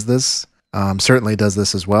game that does this. Certainly does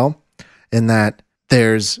this as well, in that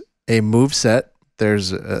there's a move set,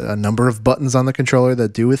 there's a number of buttons on the controller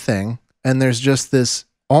that do a thing, and there's just this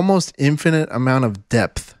almost infinite amount of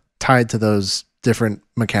depth tied to those different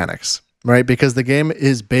mechanics, right? Because the game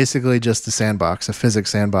is basically just a sandbox, a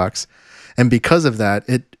physics sandbox. And because of that,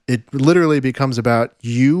 it literally becomes about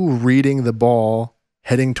you reading the ball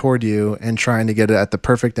heading toward you and trying to get it at the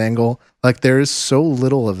perfect angle. Like, there is so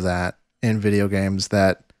little of that in video games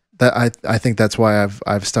that I think that's why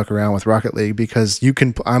I've stuck around with Rocket League, because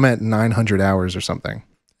I'm at 900 hours or something,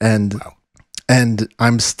 and wow. And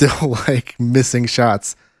I'm still like missing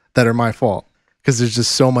shots that are my fault because there's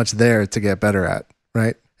just so much there to get better at,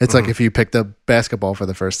 right? It's like if you picked up basketball for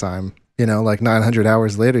the first time, like 900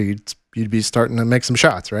 hours later, you'd be starting to make some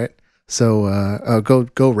shots, right? So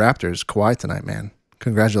go Raptors, Kawhi tonight, man.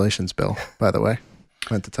 Congratulations, Bill, by the way.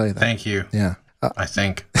 I meant to tell you that. Thank you. Yeah. I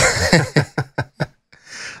think.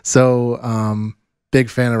 So big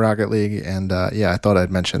fan of Rocket League, and I thought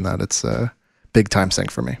I'd mention that. It's a big time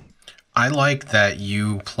sink for me. I like that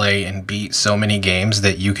you play and beat so many games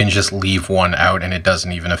that you can just leave one out and it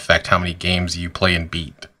doesn't even affect how many games you play and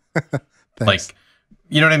beat. Like,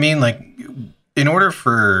 you know what I mean? Like, in order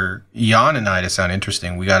for Jan and I to sound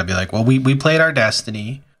interesting, we got to be like, well, we played our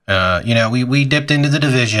Destiny. We dipped into the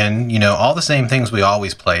Division, all the same things we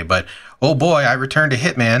always play. But, oh boy, I returned to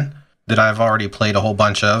Hitman that I've already played a whole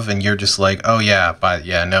bunch of. And you're just like, oh yeah, but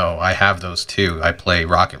yeah, no, I have those too. I play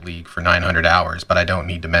Rocket League for 900 hours, but I don't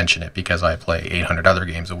need to mention it because I play 800 other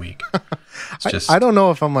games a week. It's just... I don't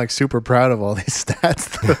know if I'm like super proud of all these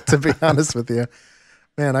stats, to be honest with you.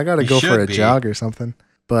 Man, I got to go for a jog or something.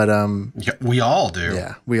 But yeah, we all do.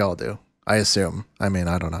 Yeah, we all do. I assume. I mean,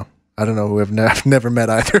 I don't know. I've never met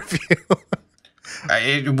either of you.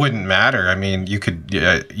 It wouldn't matter. I mean, you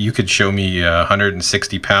could show me a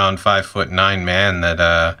 160-pound, 5'9" man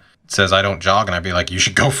that says I don't jog, and I'd be like, you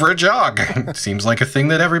should go for a jog. Seems like a thing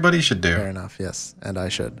that everybody should do. Fair enough. Yes, and I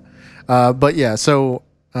should. But yeah, so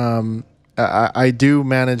I do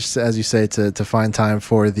manage, as you say, to find time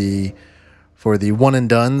for the one and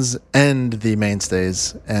dones and the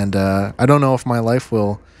mainstays. And I don't know if my life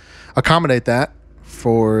will accommodate that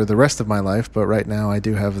for the rest of my life, but right now I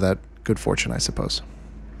do have that good fortune, I suppose.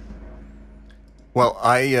 Well,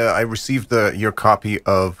 I received your copy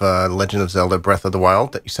of Legend of Zelda Breath of the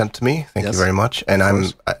Wild that you sent to me. Thank you very much.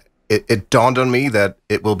 And it dawned on me that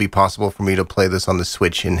it will be possible for me to play this on the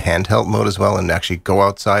Switch in handheld mode as well, and actually go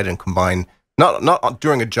outside and combine not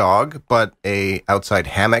during a jog, but a outside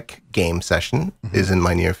hammock game session is in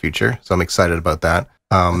my near future. So I'm excited about that.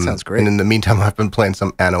 That sounds great. And in the meantime, I've been playing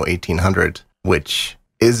some Anno 1800, which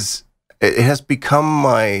it has become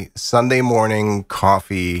my Sunday morning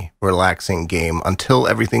coffee relaxing game until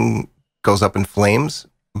everything goes up in flames.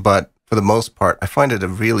 But for the most part, I find it a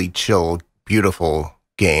really chill, beautiful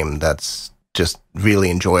game that's just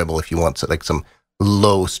really enjoyable if you want like some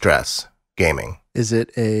low stress gaming. Is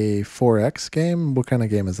it a 4X game? What kind of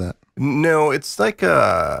game is that? No, it's like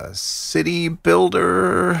a city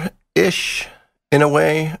builder-ish in a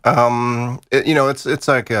way. It's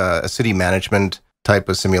like a city management type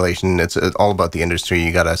of simulation. It's all about the industry.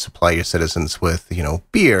 You got to supply your citizens with,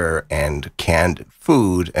 beer and canned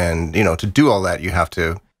food. And, to do all that, you have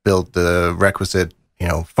to build the requisite,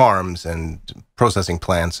 farms and processing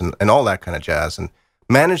plants and all that kind of jazz, and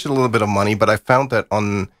manage a little bit of money. But I found that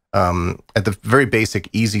at the very basic,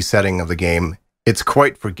 easy setting of the game, it's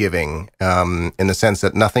quite forgiving in the sense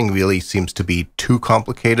that nothing really seems to be too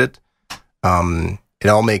complicated. It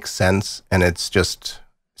all makes sense, and it's just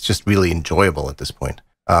really enjoyable at this point.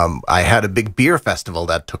 I had a big beer festival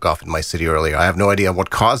that took off in my city earlier. I have no idea what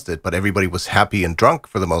caused it, but everybody was happy and drunk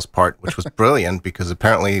for the most part, which was brilliant because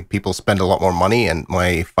apparently people spend a lot more money, and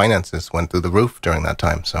my finances went through the roof during that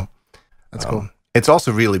time. So that's cool. It's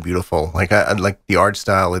also really beautiful. Like I like the art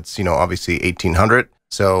style. It's obviously 1800,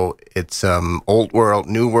 so it's old world,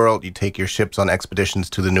 new world. You take your ships on expeditions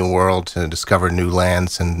to the new world to discover new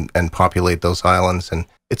lands and populate those islands, and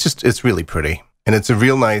it's really pretty, and it's a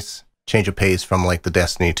real nice change of pace from like the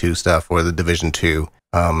Destiny 2 stuff or the Division 2.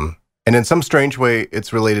 And in some strange way,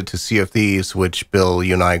 it's related to Sea of Thieves, which Bill,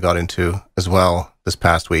 you and I got into as well this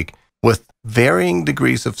past week, with varying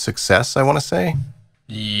degrees of success, I want to say.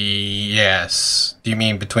 Yes. Do you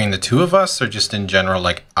mean between the two of us, or just in general,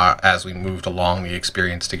 like as we moved along the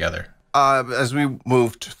experience together? As we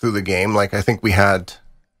moved through the game, like I think we had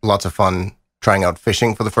lots of fun trying out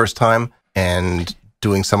fishing for the first time and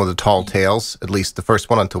doing some of the tall tales, at least the first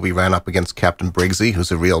one, until we ran up against Captain Briggsy,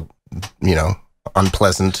 who's a real,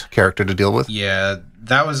 unpleasant character to deal with. Yeah,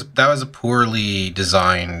 that was a poorly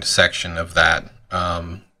designed section of that.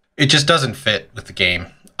 It just doesn't fit with the game.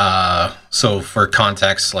 So for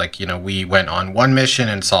context, like, we went on one mission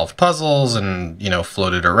and solved puzzles and,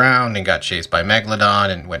 floated around and got chased by Megalodon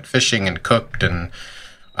and went fishing and cooked. And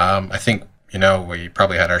I think, we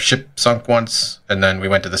probably had our ship sunk once, and then we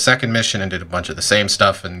went to the second mission and did a bunch of the same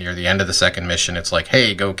stuff. And near the end of the second mission, it's like,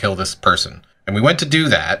 hey, go kill this person. And we went to do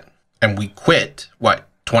that, and we quit,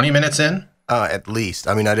 20 minutes in? At least.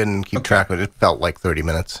 I mean, I didn't keep track of it. It felt like 30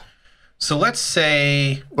 minutes. So let's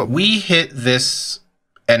say we hit this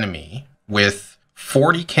enemy with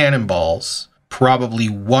 40 cannonballs, probably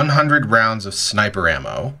 100 rounds of sniper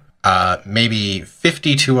ammo, maybe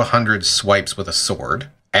 50 to 100 swipes with a sword.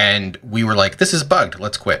 And we were like, this is bugged.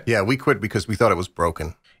 Let's quit. Yeah, we quit because we thought it was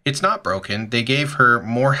broken. It's not broken. They gave her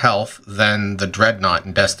more health than the Dreadnought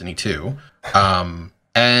in Destiny 2.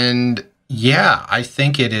 And yeah, I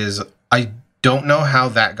think it is. I don't know how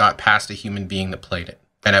that got past a human being that played it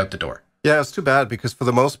and out the door. Yeah, it's too bad because for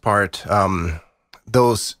the most part,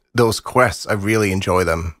 those quests, I really enjoy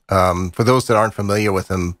them. For those that aren't familiar with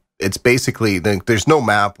them, it's basically, there's no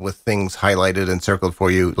map with things highlighted and circled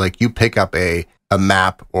for you. Like you pick up a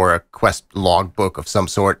map or a quest logbook of some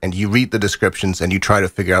sort and you read the descriptions and you try to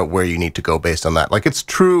figure out where you need to go based on that. Like it's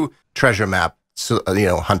true treasure map,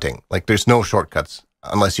 hunting. Like there's no shortcuts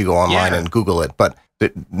unless you go online and Google it. But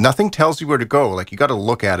nothing tells you where to go. Like you got to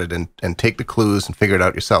look at it and take the clues and figure it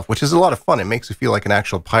out yourself, which is a lot of fun. It makes you feel like an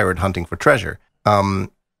actual pirate hunting for treasure. And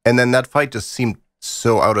then that fight just seemed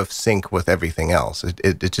so out of sync with everything else.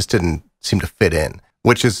 It just didn't seem to fit in,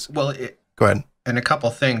 which is... Well, go ahead. And a couple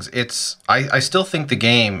things. I still think the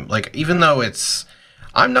game, like, even though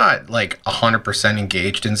I'm not, like, 100%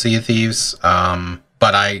 engaged in Sea of Thieves,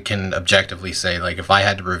 but I can objectively say, like, if I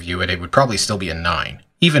had to review it, it would probably still be a 9.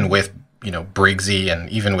 Even with, Briggsy, and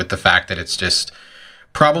even with the fact that it's just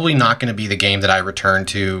probably not going to be the game that I return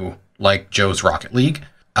to, like Joe's Rocket League.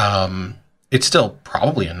 It's still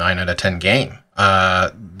probably a 9 out of 10 game.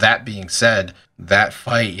 That being said, that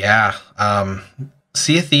fight,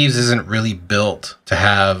 Sea of Thieves isn't really built to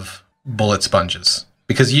have bullet sponges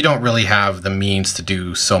because you don't really have the means to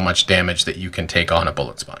do so much damage that you can take on a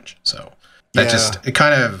bullet sponge. So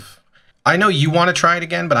that I know you want to try it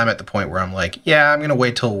again, but I'm at the point where I'm like, I'm going to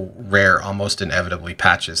wait till Rare almost inevitably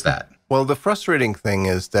patches that. Well, the frustrating thing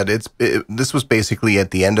is that this was basically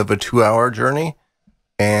at the end of a 2-hour journey.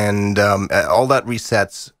 And all that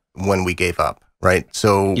resets when we gave up, right?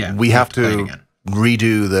 So we have to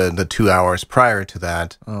redo the 2 hours prior to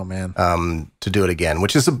that. Oh, man. To do it again,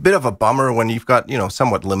 which is a bit of a bummer when you've got,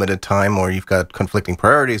 somewhat limited time or you've got conflicting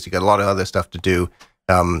priorities. You got a lot of other stuff to do.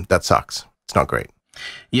 That sucks. It's not great.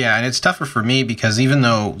 Yeah, and it's tougher for me because even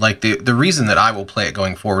though, like, the reason that I will play it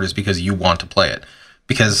going forward is because you want to play it.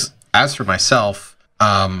 Because as for myself,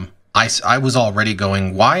 I was already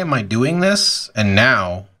going, why am I doing this? And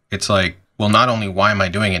now it's like, well, not only why am I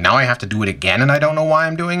doing it, now I have to do it again and I don't know why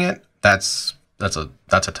I'm doing it. That's a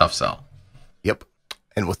tough sell. Yep.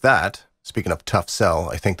 And with that, speaking of tough sell,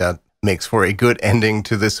 I think that makes for a good ending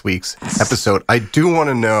to this week's episode. I do want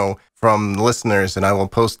to know from listeners, and I will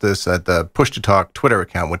post this at the Push to Talk Twitter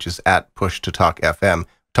account, which is at Push to Talk FM.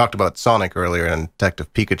 Talked about Sonic earlier and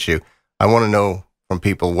Detective Pikachu. I want to know from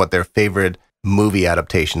people what their favorite movie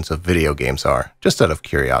adaptations of video games are, just out of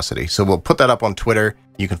curiosity. So we'll put that up on Twitter.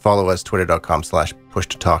 You can follow us,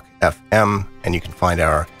 twitter.com/pushtotalkfm, and you can find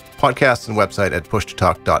our podcast and website at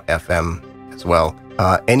pushtotalk.fm as well.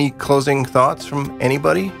 Any closing thoughts from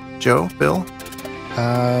anybody? Joe, Bill?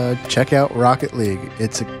 Check out Rocket League.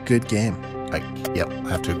 It's a good game. I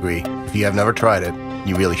have to agree. If you have never tried it,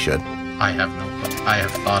 you really should. I have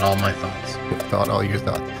thought all my thoughts. Thought all your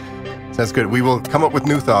thoughts. Sounds good. We will come up with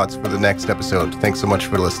new thoughts for the next episode. Thanks so much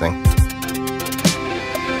for listening.